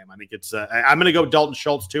CeeDee Lamb. I think it's I'm going to go Dalton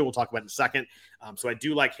Schultz too. We'll talk about it in a second. So I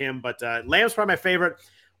do like him, but Lamb's probably my favorite.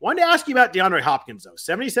 Wanted to ask you about DeAndre Hopkins, though.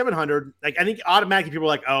 7,700. Like, I think automatically people are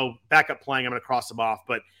like, oh, backup playing, I'm going to cross him off.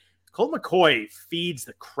 But Colt McCoy feeds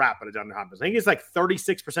the crap out of DeAndre Hopkins. I think it's like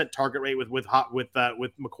 36% target rate with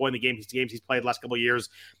McCoy in the games he's played the last couple of years.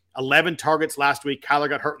 11 targets last week. Kyler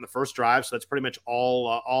got hurt in the first drive, so that's pretty much all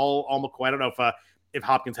McCoy. I don't know if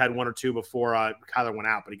Hopkins had 1 or 2 before Kyler went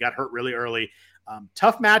out, but he got hurt really early.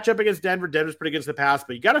 Tough matchup against Denver. Denver's pretty good against the pass,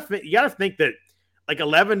 but you got to think that like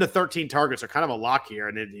 11 to 13 targets are kind of a lock here.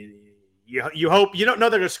 And you hope you don't know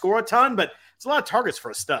they're going to score a ton, but it's a lot of targets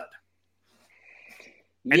for a stud.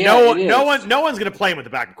 And no one's going to play him with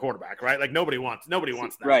the backup quarterback, right? Like nobody wants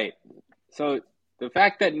that. Right. So the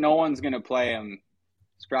fact that no one's going to play him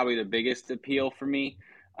is probably the biggest appeal for me.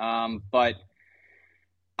 But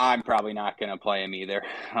I'm probably not going to play him either.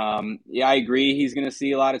 I agree. He's going to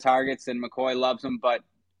see a lot of targets and McCoy loves him, but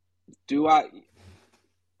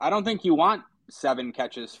I don't think you want 7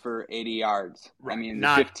 catches for 80 yards. Right. I mean,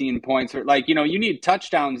 15 points. You need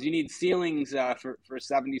touchdowns. You need ceilings for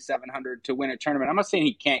 7,700 to win a tournament. I'm not saying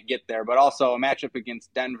he can't get there, but also a matchup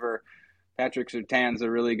against Denver. Patrick Surtain's a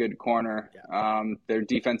really good corner. Yeah. Their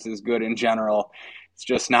defense is good in general. It's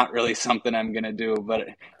just not really something I'm going to do, but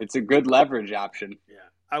it's a good leverage option. Yeah.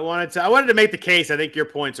 I wanted to make the case. I think your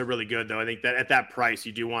points are really good, though. I think that at that price,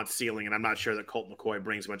 you do want ceiling, and I'm not sure that Colt McCoy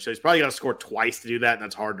brings much. So he's probably going to score twice to do that, and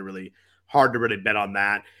that's hard to really bet on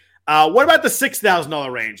that. What about the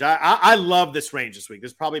 $6,000 range? I love this range this week.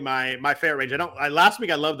 This is probably my favorite range. Last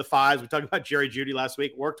week I loved the 5s. We talked about Jerry Jeudy last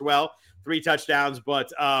week. Worked well, 3 touchdowns,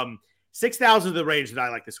 but 6,000 is the range that I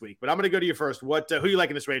like this week. But I'm going to go to you first. Who you like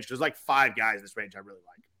in this range? There's like 5 guys in this range I really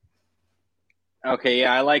like. Okay,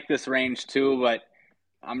 yeah, I like this range too, but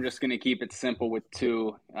I'm just going to keep it simple with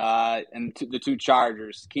 2. The 2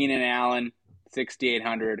 Chargers, Keenan Allen,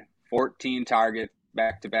 6,800, 14 targets.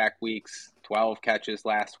 Back-to-back weeks, 12 catches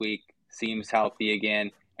last week, seems healthy again.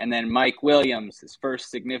 And then Mike Williams, his first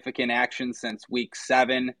significant action since week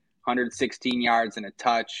 7, 116 yards and a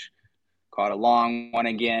touch, caught a long one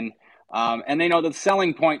again. And the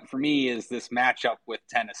selling point for me is this matchup with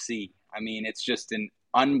Tennessee. I mean, it's just an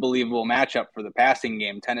unbelievable matchup for the passing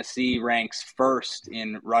game. Tennessee ranks first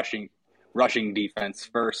in rushing defense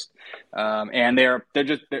first. And they're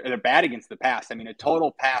bad against the pass. I mean, a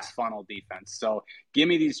total pass funnel defense. So give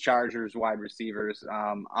me these Chargers wide receivers.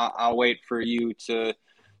 I'll wait for you to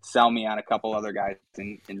sell me on a couple other guys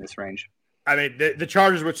in this range. I mean, the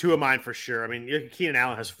Chargers were 2 of mine for sure. I mean, Keenan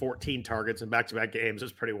Allen has 14 targets in back-to-back games.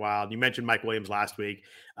 It's pretty wild. You mentioned Mike Williams last week.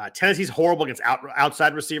 Tennessee's horrible against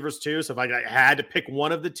outside receivers too. So if I had to pick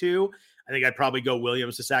one of the 2, I think I'd probably go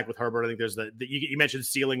Williams to sack with Herbert. I think there's you mentioned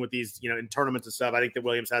ceiling with these, in tournaments and stuff. I think that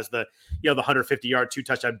Williams has the 150-yard,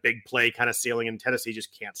 2-touchdown big play kind of ceiling, and Tennessee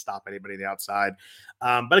just can't stop anybody on the outside.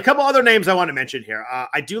 But a couple other names I want to mention here.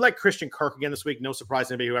 I do like Christian Kirk again this week. No surprise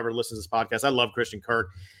to anybody who ever listens to this podcast. I love Christian Kirk.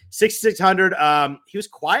 6,600. He was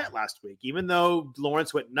quiet last week, even though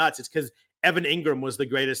Lawrence went nuts. It's because Evan Ingram was the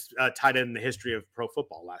greatest tight end in the history of pro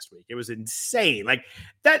football last week. It was insane. Like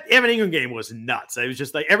that Evan Ingram game was nuts. It was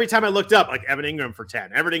just like every time I looked up, like Evan Ingram for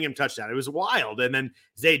 10, Evan Ingram touchdown. It was wild. And then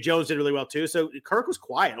Zay Jones did really well too. So Kirk was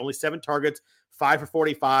quiet, only 7 targets, 5 for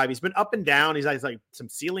 45. He's been up and down. He's like some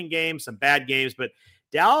ceiling games, some bad games, but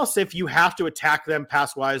Dallas, if you have to attack them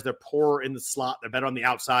pass-wise, they're poorer in the slot. They're better on the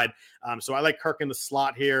outside. So I like Kirk in the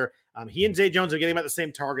slot here. He and Zay Jones are getting about the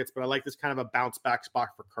same targets, but I like this kind of a bounce-back spot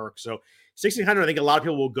for Kirk. So 1,600, I think a lot of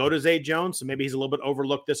people will go to Zay Jones, so maybe he's a little bit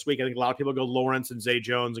overlooked this week. I think a lot of people go Lawrence and Zay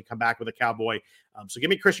Jones and come back with a Cowboy. So give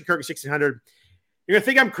me Christian Kirk at 1,600. You're going to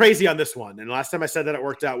think I'm crazy on this one. And last time I said that it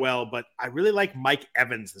worked out well, but I really like Mike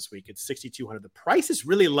Evans this week at 6,200. The price is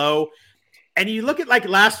really low. And you look at like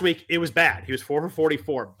last week, it was bad. He was 4 for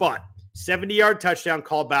 44, but 70-yard touchdown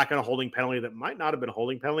called back on a holding penalty that might not have been a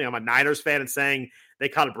holding penalty. I'm a Niners fan and saying they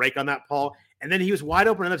caught a break on that, Paul. And then he was wide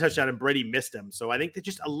open on the touchdown, and Brady missed him. So I think they're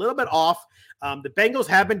just a little bit off. The Bengals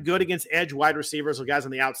have been good against edge wide receivers or guys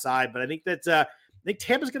on the outside, but I think that I think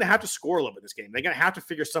Tampa's going to have to score a little bit in this game. They're going to have to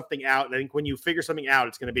figure something out. And I think when you figure something out,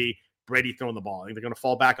 it's going to be Brady throwing the ball. I think they're going to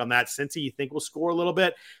fall back on that. Cincy, you think will score a little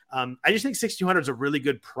bit. I just think 6,200 is a really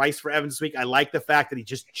good price for Evans this week. I like the fact that he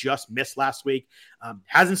just missed last week.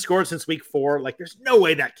 Hasn't scored since week 4. Like, there's no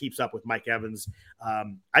way that keeps up with Mike Evans.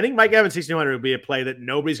 I think Mike Evans 6,200 would be a play that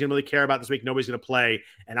nobody's going to really care about this week. Nobody's going to play,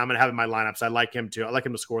 and I'm going to have in my lineups. I like him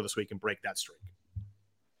to score this week and break that streak.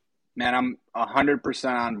 Man, I'm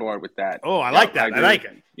 100% on board with that. Oh, I like that. I like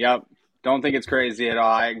it. Yep. Don't think it's crazy at all.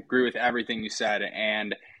 I agree with everything you said.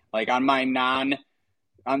 And like on my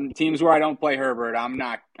on teams where I don't play Herbert, I'm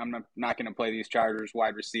not going to play these Chargers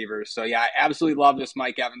wide receivers. So yeah, I absolutely love this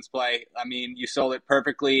Mike Evans play. I mean, you sold it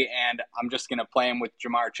perfectly, and I'm just going to play him with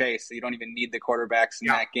Jamar Chase. So you don't even need the quarterbacks in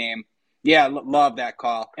that game. Yeah, love that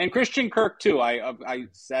call. And Christian Kirk too. I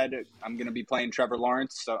said I'm going to be playing Trevor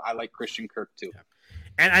Lawrence, so I like Christian Kirk too. Yeah.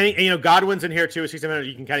 And I think, Godwin's in here too. 6,700,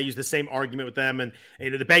 you can kind of use the same argument with them. And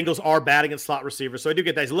the Bengals are bad against slot receivers. So I do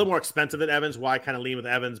get that. He's a little more expensive than Evans, why I kind of lean with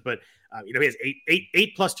Evans. But, he has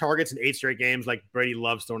eight plus targets in 8 straight games. Like Brady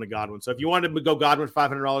loves throwing to Godwin. So if you wanted to go Godwin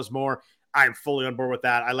 $500 more, I'm fully on board with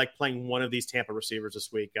that. I like playing one of these Tampa receivers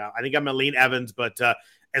this week. I think I'm going to lean Evans. But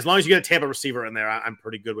as long as you get a Tampa receiver in there, I'm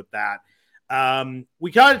pretty good with that.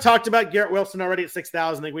 We kind of talked about Garrett Wilson already at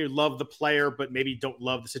 6,000. I think we love the player, but maybe don't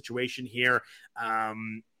love the situation here.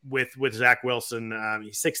 With Zach Wilson,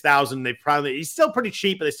 he's 6,000. He's still pretty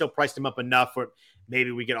cheap, but they still priced him up enough for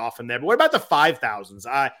maybe we get off in there. But what about the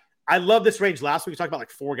 5,000s? I love this range last week. We talked about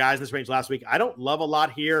like 4 guys in this range last week. I don't love a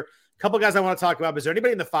lot here. A couple of guys I want to talk about. But is there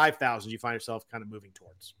anybody in the 5,000s you find yourself kind of moving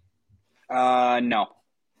towards? No.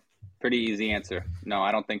 Pretty easy answer. No,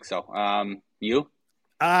 I don't think so. You?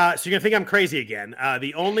 So you're going to think I'm crazy again.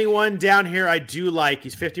 The only one down here I do like,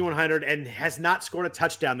 he's 5,100 and has not scored a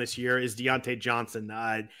touchdown this year, is Deontay Johnson.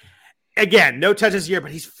 Again, no touches this year,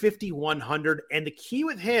 but he's 5,100. And the key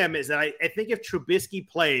with him is that I think if Trubisky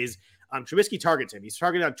plays, Trubisky targets him. He's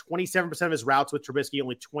targeted on 27% of his routes with Trubisky,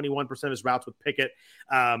 only 21% of his routes with Pickett.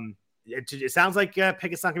 It sounds like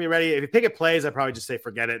Pickett's not going to be ready. If Pickett plays, I'd probably just say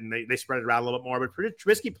forget it, and they spread it around a little bit more. But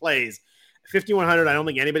Trubisky plays 5,100. I don't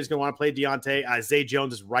think anybody's going to want to play Deontay. Zay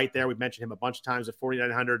Jones is right there. We've mentioned him a bunch of times at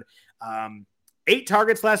 4,900. 8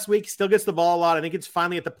 targets last week, still gets the ball a lot. I think it's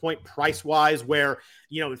finally at the point price-wise where,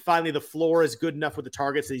 finally the floor is good enough with the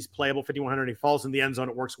targets that he's playable. 5,100, he falls in the end zone,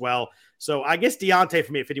 it works well. So I guess Deontay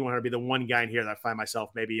for me at 5,100 would be the one guy in here that I find myself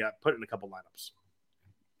maybe putting in a couple lineups.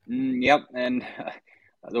 Yep, and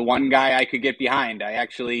the one guy I could get behind. I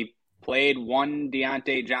actually played one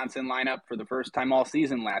Deontay Johnson lineup for the first time all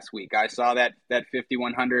season last week. I saw that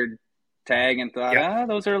 5,100 tag and thought,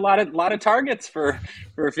 those are a lot of targets for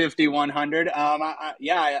 5,100.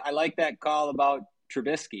 I like that call about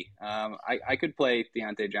Trubisky. I could play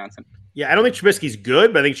Deontay Johnson. Yeah, I don't think Trubisky's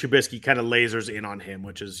good, but I think Trubisky kind of lasers in on him,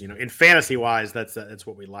 which is, in fantasy wise, that's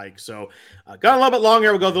what we like. So got a little bit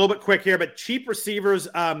longer. We'll go a little bit quick here, but cheap receivers.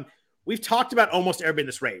 We've talked about almost everybody in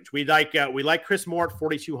this range. We like Chris Moore at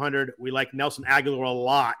 4,200. We like Nelson Aguilar a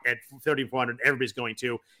lot at 3,400. Everybody's going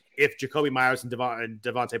to, if Jacoby Myers and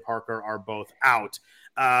Devontae Parker are both out.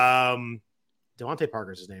 Devontae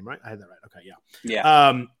Parker's his name, right? I had that right. Okay, yeah.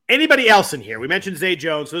 Yeah. Anybody else in here? We mentioned Zay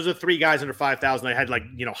Jones. So those are 3 guys under 5,000. I had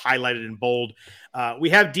highlighted in bold. We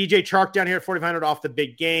have DJ Chark down here at 4,500 off the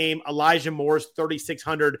big game. Elijah Moore's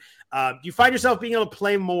 3,600. Do you find yourself being able to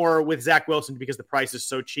play more with Zach Wilson because the price is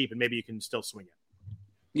so cheap and maybe you can still swing it?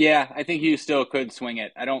 Yeah, I think you still could swing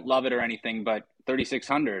it. I don't love it or anything, but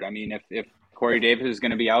 3,600. I mean, if Corey Davis is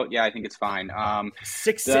going to be out, I think it's fine.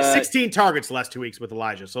 16 targets the last 2 weeks with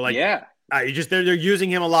Elijah. So they're using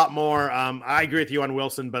him a lot more. I agree with you on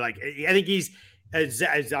Wilson, but I think he's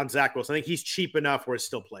on Zach Wilson. I think he's cheap enough where it's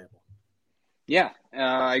still playable. Yeah,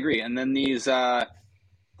 I agree. And then these the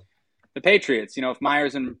Patriots. If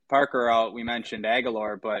Myers and Parker are out, we mentioned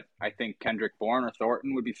Aguilar, but I think Kendrick Bourne or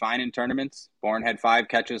Thornton would be fine in tournaments. Bourne had 5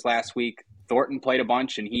 catches last week. Thornton played a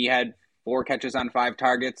bunch, and he had 4 catches on 5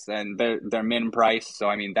 targets, and they're min price. So,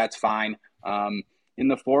 I mean, that's fine. In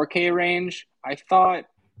the 4K range, I thought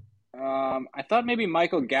maybe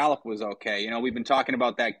Michael Gallup was okay. We've been talking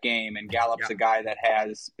about that game, and Gallup's a guy that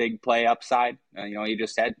has big play upside. He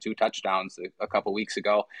just had 2 touchdowns a couple weeks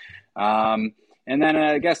ago. And then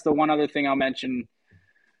I guess the one other thing I'll mention,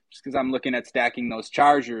 just because I'm looking at stacking those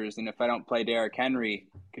Chargers, and if I don't play Derrick Henry,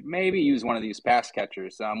 could maybe use one of these pass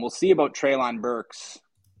catchers. We'll see about Treylon Burks.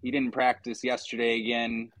 He didn't practice yesterday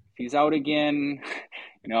again. If he's out again,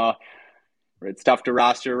 It's tough to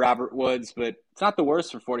roster Robert Woods, but it's not the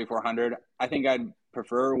worst for 4,400. I think I'd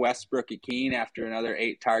prefer Westbrook-Ikhine after another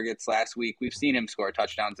 8 targets last week. We've seen him score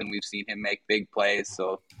touchdowns and we've seen him make big plays.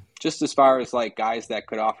 So just as far as like guys that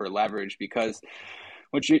could offer leverage, because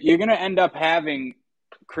what you're going to end up having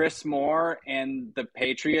Chris Moore and the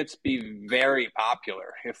Patriots be very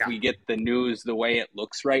popular if we get the news the way it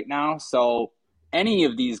looks right now. So any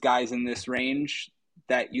of these guys in this range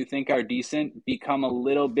that you think are decent become a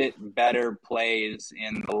little bit better plays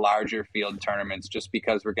in the larger field tournaments, just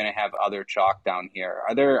because we're going to have other chalk down here.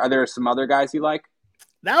 Are there some other guys you like?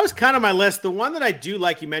 That was kind of my list. The one that I do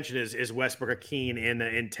like you mentioned is Westbrook-Ikhine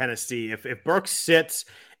in Tennessee. If Burks sits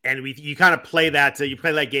and you kind of play that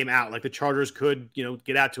game out, like the Chargers could,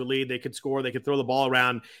 get out to a lead, they could score, they could throw the ball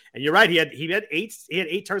around. And you're right, he had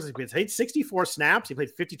 8 targets. He played 64 snaps. He played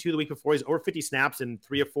 52 the week before. He's over 50 snaps in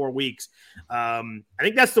 3 or 4 weeks. I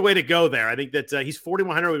think that's the way to go there. I think that he's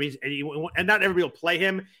 4,100, and not everybody will play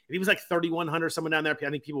him. If he was like 3,100, someone down there, I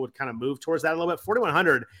think people would kind of move towards that a little bit.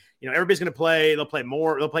 4,100, everybody's going to play. They'll play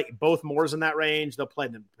more. They'll play both Moores in that range. They'll play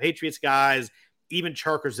the Patriots guys. Even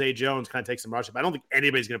Chark or Zay Jones kind of takes some rush up. I don't think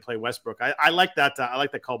anybody's going to play Westbrook. I like that. I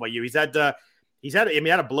like that call by you. He had a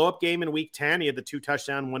blow up game in week 10. He had the 2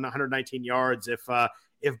 touchdown, 119 yards.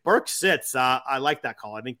 If Burks sits, I like that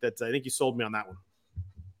call. I think you sold me on that one.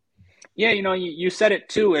 Yeah, you said it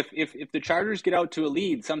too. If the Chargers get out to a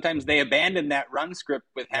lead, sometimes they abandon that run script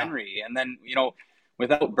with Henry, and then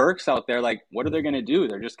without Burks out there, like what are they going to do?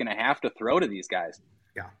 They're just going to have to throw to these guys.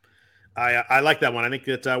 Yeah. I like that one. I think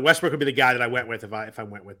that Westbrook would be the guy that I went with if I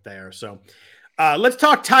went with there. So let's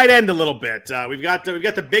talk tight end a little bit. We've got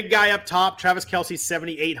the big guy up top, Travis Kelce,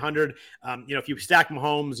 7,800. If you stack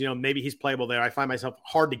Mahomes, maybe he's playable there. I find myself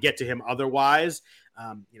hard to get to him otherwise.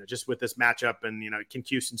 Just with this matchup, and can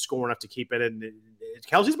Houston score enough to keep it? And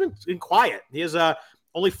Kelce's been quiet. He has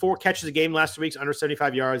only 4 catches a game last 2 weeks, under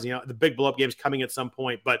 75 yards. The big blow-up game's coming at some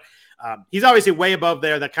point, but he's obviously way above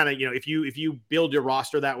there. That kind of, if you build your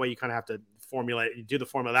roster that way, you kind of have to do the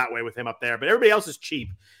formula that way with him up there. But everybody else is cheap.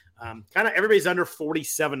 Kind of everybody's under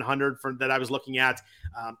 4,700 that I was looking at.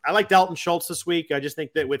 I like Dalton Schultz this week. I just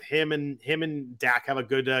think that with him and Dak have a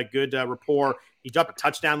good rapport. He dropped a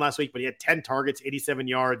touchdown last week, but he had 10 targets, 87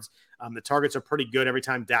 yards. The targets are pretty good every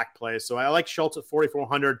time Dak plays. So I like Schultz at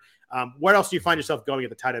 4,400. Where else do you find yourself going at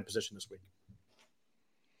the tight end position this week?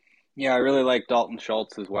 Yeah, I really like Dalton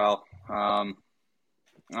Schultz as well. I'm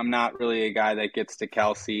not really a guy that gets to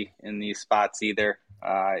Kelce in these spots either.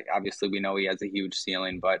 Obviously, we know he has a huge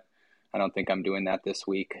ceiling, but I don't think I'm doing that this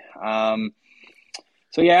week.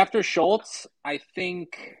 After Schultz, I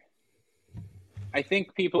think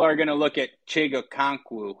people are going to look at Chig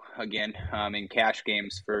Okonkwo again in cash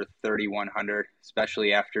games for 3,100,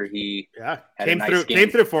 especially after he came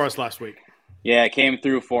through for us last week. Yeah, came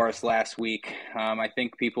through for us last week. I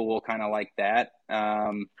think people will kind of like that.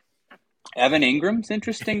 Evan Ingram's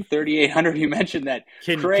interesting, 3,800. You mentioned that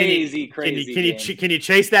crazy. Can you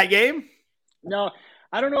chase that game? No,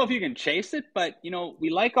 I don't know if you can chase it, but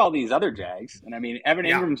we like all these other Jags, and I mean Evan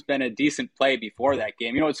Ingram's been a decent play before that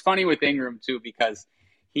game. It's funny with Ingram too, because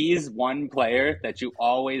he's one player that you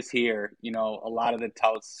always hear. A lot of the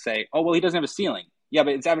touts say, "Oh, well, he doesn't have a ceiling." Yeah,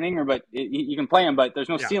 but it's Evan Ingram, but you can play him, but there's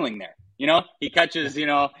no ceiling there. He catches.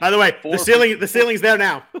 By the way, the ceiling's there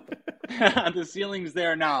now. The ceiling's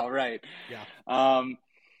there now, right? Yeah.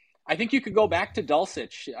 I think you could go back to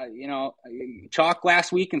Dulcich. Chalk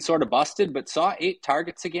last week and sort of busted, but saw 8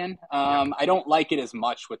 targets again. I don't like it as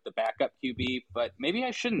much with the backup QB, but maybe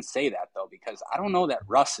I shouldn't say that though, because I don't know that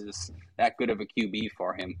Russ is that good of a QB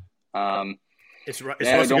for him. Is Russ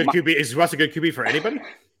a good QB? Is Russ a good QB for anybody?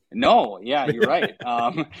 No. Yeah, you're right.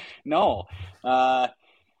 No. After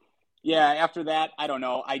that, I don't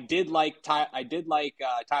know. I did like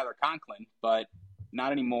Tyler Conklin, but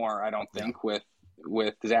not anymore. I don't think with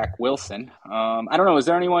Zach Wilson. I don't know. Is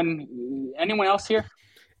there anyone else here?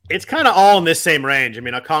 It's kind of all in this same range. I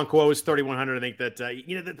mean, Okonkwo is 3,100. I think that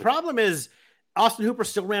the problem is Austin Hooper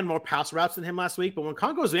still ran more pass routes than him last week, but when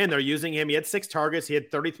Okonkwo's in, they're using him. He had 6 targets. He had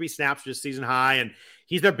 33 snaps, just season high, and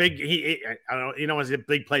he's their big. I don't know, he's a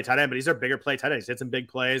big play tight end, but he's their bigger play tight end. He's hit some big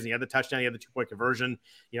plays, and he had the touchdown. He had the 2-point conversion.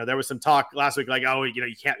 There was some talk last week like,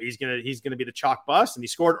 you can't. He's gonna be the chalk bust, and he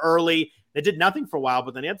scored early. They did nothing for a while,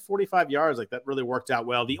 but then he had 45 yards. Like that really worked out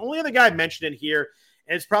well. The only other guy I mentioned in here,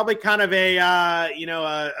 and it's probably kind of a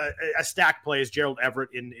stack play, is Gerald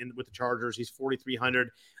Everett in with the Chargers. He's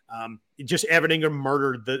 4,300. Just Evan Ingram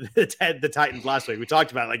murdered the Titans last week. We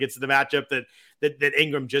talked about it's the matchup that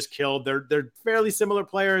Ingram just killed. They're fairly similar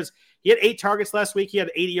players. He had 8 targets last week. He had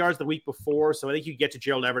 80 yards the week before. So I think you get to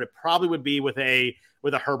Gerald Everett. It probably would be with a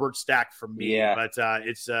with a Herbert stack for me. Yeah. But I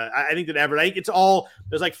think that Everett, I think it's all,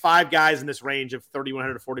 there's like 5 guys in this range of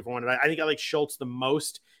 3,100 to 4,400. I think I like Schultz the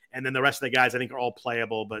most. And then the rest of the guys I think are all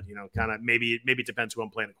playable, but kind of maybe it depends who I'm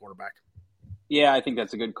playing at quarterback. Yeah, I think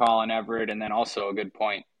that's a good call on Everett, and then also a good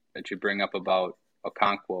point that you bring up about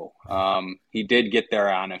Okonkwo. He did get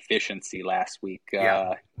there on efficiency last week.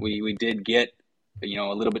 We did get a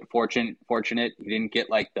little bit fortunate. He didn't get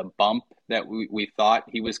like the bump that we thought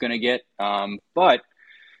he was going to get, but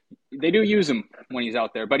they do use him when he's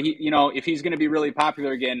out there. But he, if he's going to be really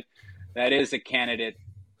popular again, that is a candidate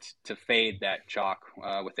to fade that chalk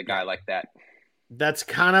with a guy like that. That's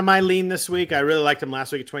kind of my lean this week. I really liked him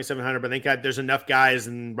last week at 2,700, but I think there's enough guys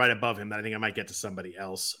and right above him that I think I might get to somebody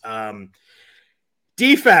else.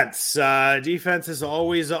 Defense is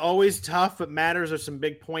always tough, but matters. There's some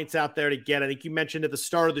big points out there to get. I think you mentioned at the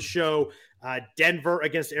start of the show, Denver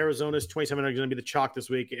against Arizona's 2,700 is going to be the chalk this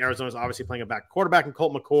week. Arizona's obviously playing a back quarterback in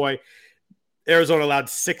Colt McCoy. Arizona allowed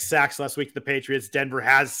 6 sacks last week to the Patriots. Denver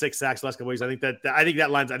has 6 sacks last couple weeks. I think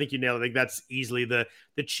that lines. I think you nailed it. I think that's easily the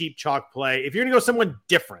cheap chalk play. If you're going to go someone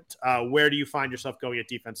different, where do you find yourself going at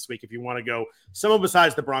defense this week? If you want to go someone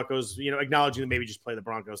besides the Broncos, acknowledging that maybe just play the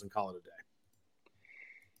Broncos and call it a day.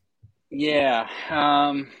 Yeah.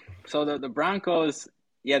 So the Broncos,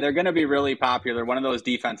 they're going to be really popular. One of those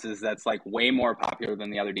defenses that's like way more popular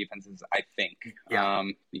than the other defenses, I think. Yeah.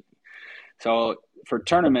 So for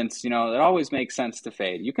tournaments, it always makes sense to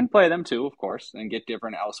fade. You can play them too, of course, and get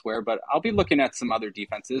different elsewhere. But I'll be looking at some other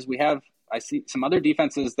defenses. I see some other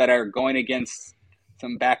defenses that are going against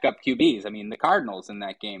some backup QBs. I mean, the Cardinals in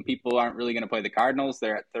that game. People aren't really going to play the Cardinals.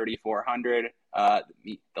 They're at 3,400.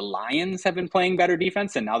 The Lions have been playing better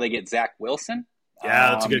defense, and now they get Zach Wilson.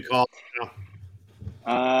 Yeah, that's a good call.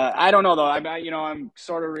 I don't know though. I'm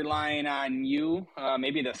sort of relying on you.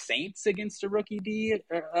 Maybe the Saints against a rookie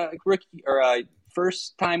or a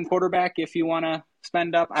first-time quarterback if you want to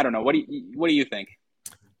spend up. I don't know. What do you think?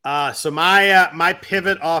 So my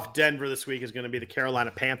pivot off Denver this week is going to be the Carolina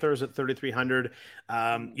Panthers at 3,300.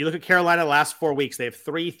 You look at Carolina last 4 weeks, they have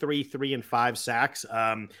 3, 3, 3, and 5 sacks.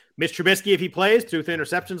 Mitch Trubisky, if he plays, 2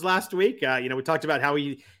 interceptions last week. We talked about how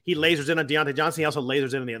he lasers in on Deontay Johnson. He also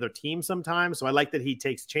lasers in on the other team sometimes. So I like that he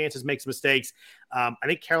takes chances, makes mistakes. I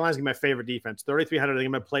think Carolina's going to be my favorite defense. 3,300, I think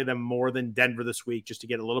I'm going to play them more than Denver this week just to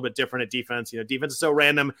get a little bit different at defense. Defense is so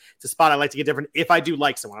random. It's a spot I like to get different if I do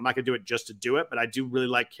like someone. I'm not going to do it just to do it, but I do really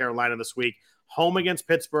like Carolina this week. Home against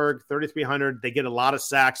Pittsburgh, 3,300. They get a lot of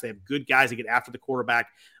sacks. They have good guys that get after the quarterback.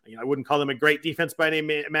 I wouldn't call them a great defense by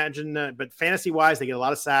any imagine, but fantasy-wise, they get a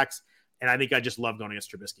lot of sacks, and I think I just love going against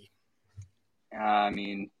Trubisky. I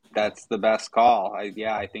mean, that's the best call.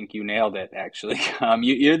 I think you nailed it. Actually,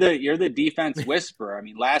 you're the defense whisperer. I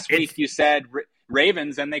mean, last week you said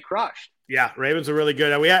Ravens, and they crushed. Yeah, Ravens are really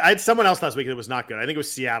good. I had someone else last week that was not good. I think it was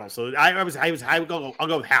Seattle. So I'll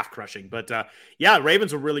go with half crushing. But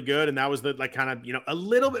Ravens were really good, and that was the a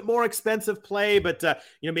little bit more expensive play. But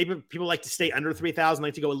maybe people like to stay under 3,000,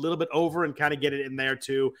 like to go a little bit over and kind of get it in there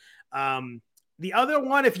too. The other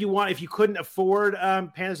one, if you couldn't afford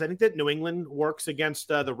Panthers, I think that New England works against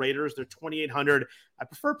the Raiders. They're 2,800. I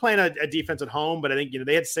prefer playing a defense at home, but I think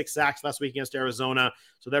they had 6 sacks last week against Arizona,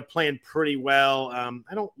 so they're playing pretty well.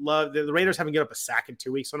 I don't love the Raiders haven't given up a sack in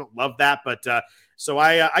 2 weeks, so I don't love that. But so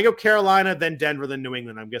I go Carolina, then Denver, then New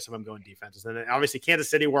England. I'm guessing I'm going defenses. And then obviously Kansas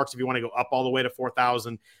City works if you want to go up all the way to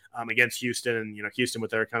 4,000 against Houston, and Houston with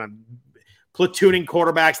their kind of platooning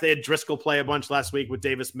quarterbacks. They had Driscoll play a bunch last week with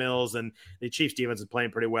Davis Mills, and the Chiefs defense is playing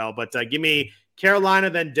pretty well. But give me Carolina,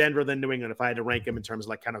 then Denver, then New England if I had to rank them in terms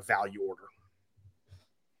of kind of value order.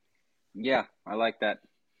 Yeah, I like that.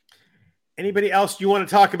 Anybody else you want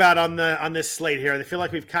to talk about on this slate here? I feel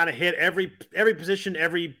like we've kind of hit every position,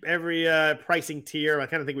 every pricing tier. I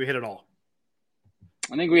kind of think we hit it all.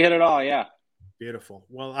 I think we hit it all, yeah. Beautiful.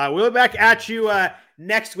 Well, we'll be back at you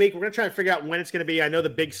next week. We're going to try to figure out when it's going to be. I know the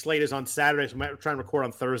big slate is on Saturday, so we might try and record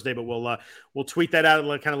on Thursday, but we'll tweet that out and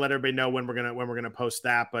let everybody know when we're going to post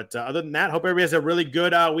that. But other than that, hope everybody has a really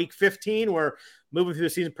good week 15. We're moving through the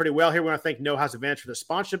season pretty well here. We want to thank No House Advantage for the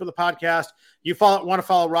sponsorship of the podcast. You want to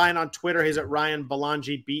follow Ryan on Twitter. He's at Ryan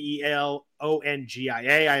Belangi, BELONGIA.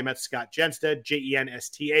 I am at Scott Jenstad,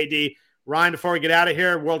 JENSTAD. Ryan, before we get out of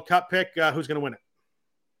here, World Cup pick. Who's going to win it?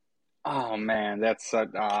 Oh man, that's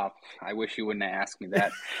I wish you wouldn't have asked me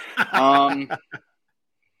that. Well,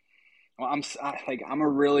 I'm a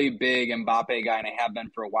really big Mbappe guy, and I have been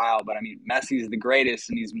for a while. But I mean, Messi's the greatest,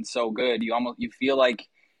 and he's been so good. You feel like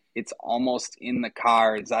it's almost in the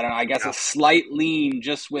cards. I don't know. I guess a slight lean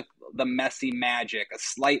just with the Messi magic, a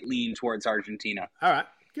slight lean towards Argentina. All right.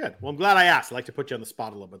 Good. Well, I'm glad I asked. I like to put you on the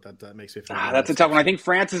spot a little bit. That makes me feel good. That's a tough one. I think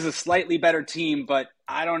France is a slightly better team, but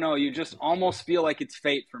I don't know. You just almost feel like it's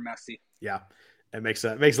fate for Messi. Yeah. It makes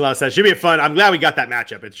a lot of sense. Should be fun. I'm glad we got that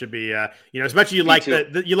matchup. It should be, as much as you like the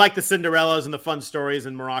Cinderellas and the fun stories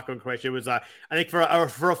in Morocco and Croatia. It was, I think for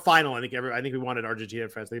a final, I think we wanted Argentina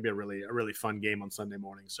and France. I think it'd be a really fun game on Sunday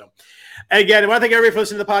morning. So, again, I want to thank everybody for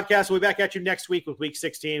listening to the podcast. We'll be back at you next week with Week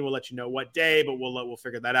 16. We'll let you know what day, but we'll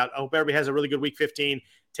figure that out. I hope everybody has a really good Week 15.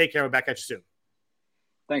 Take care. We're back at you soon.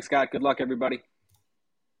 Thanks, Scott. Good luck, everybody.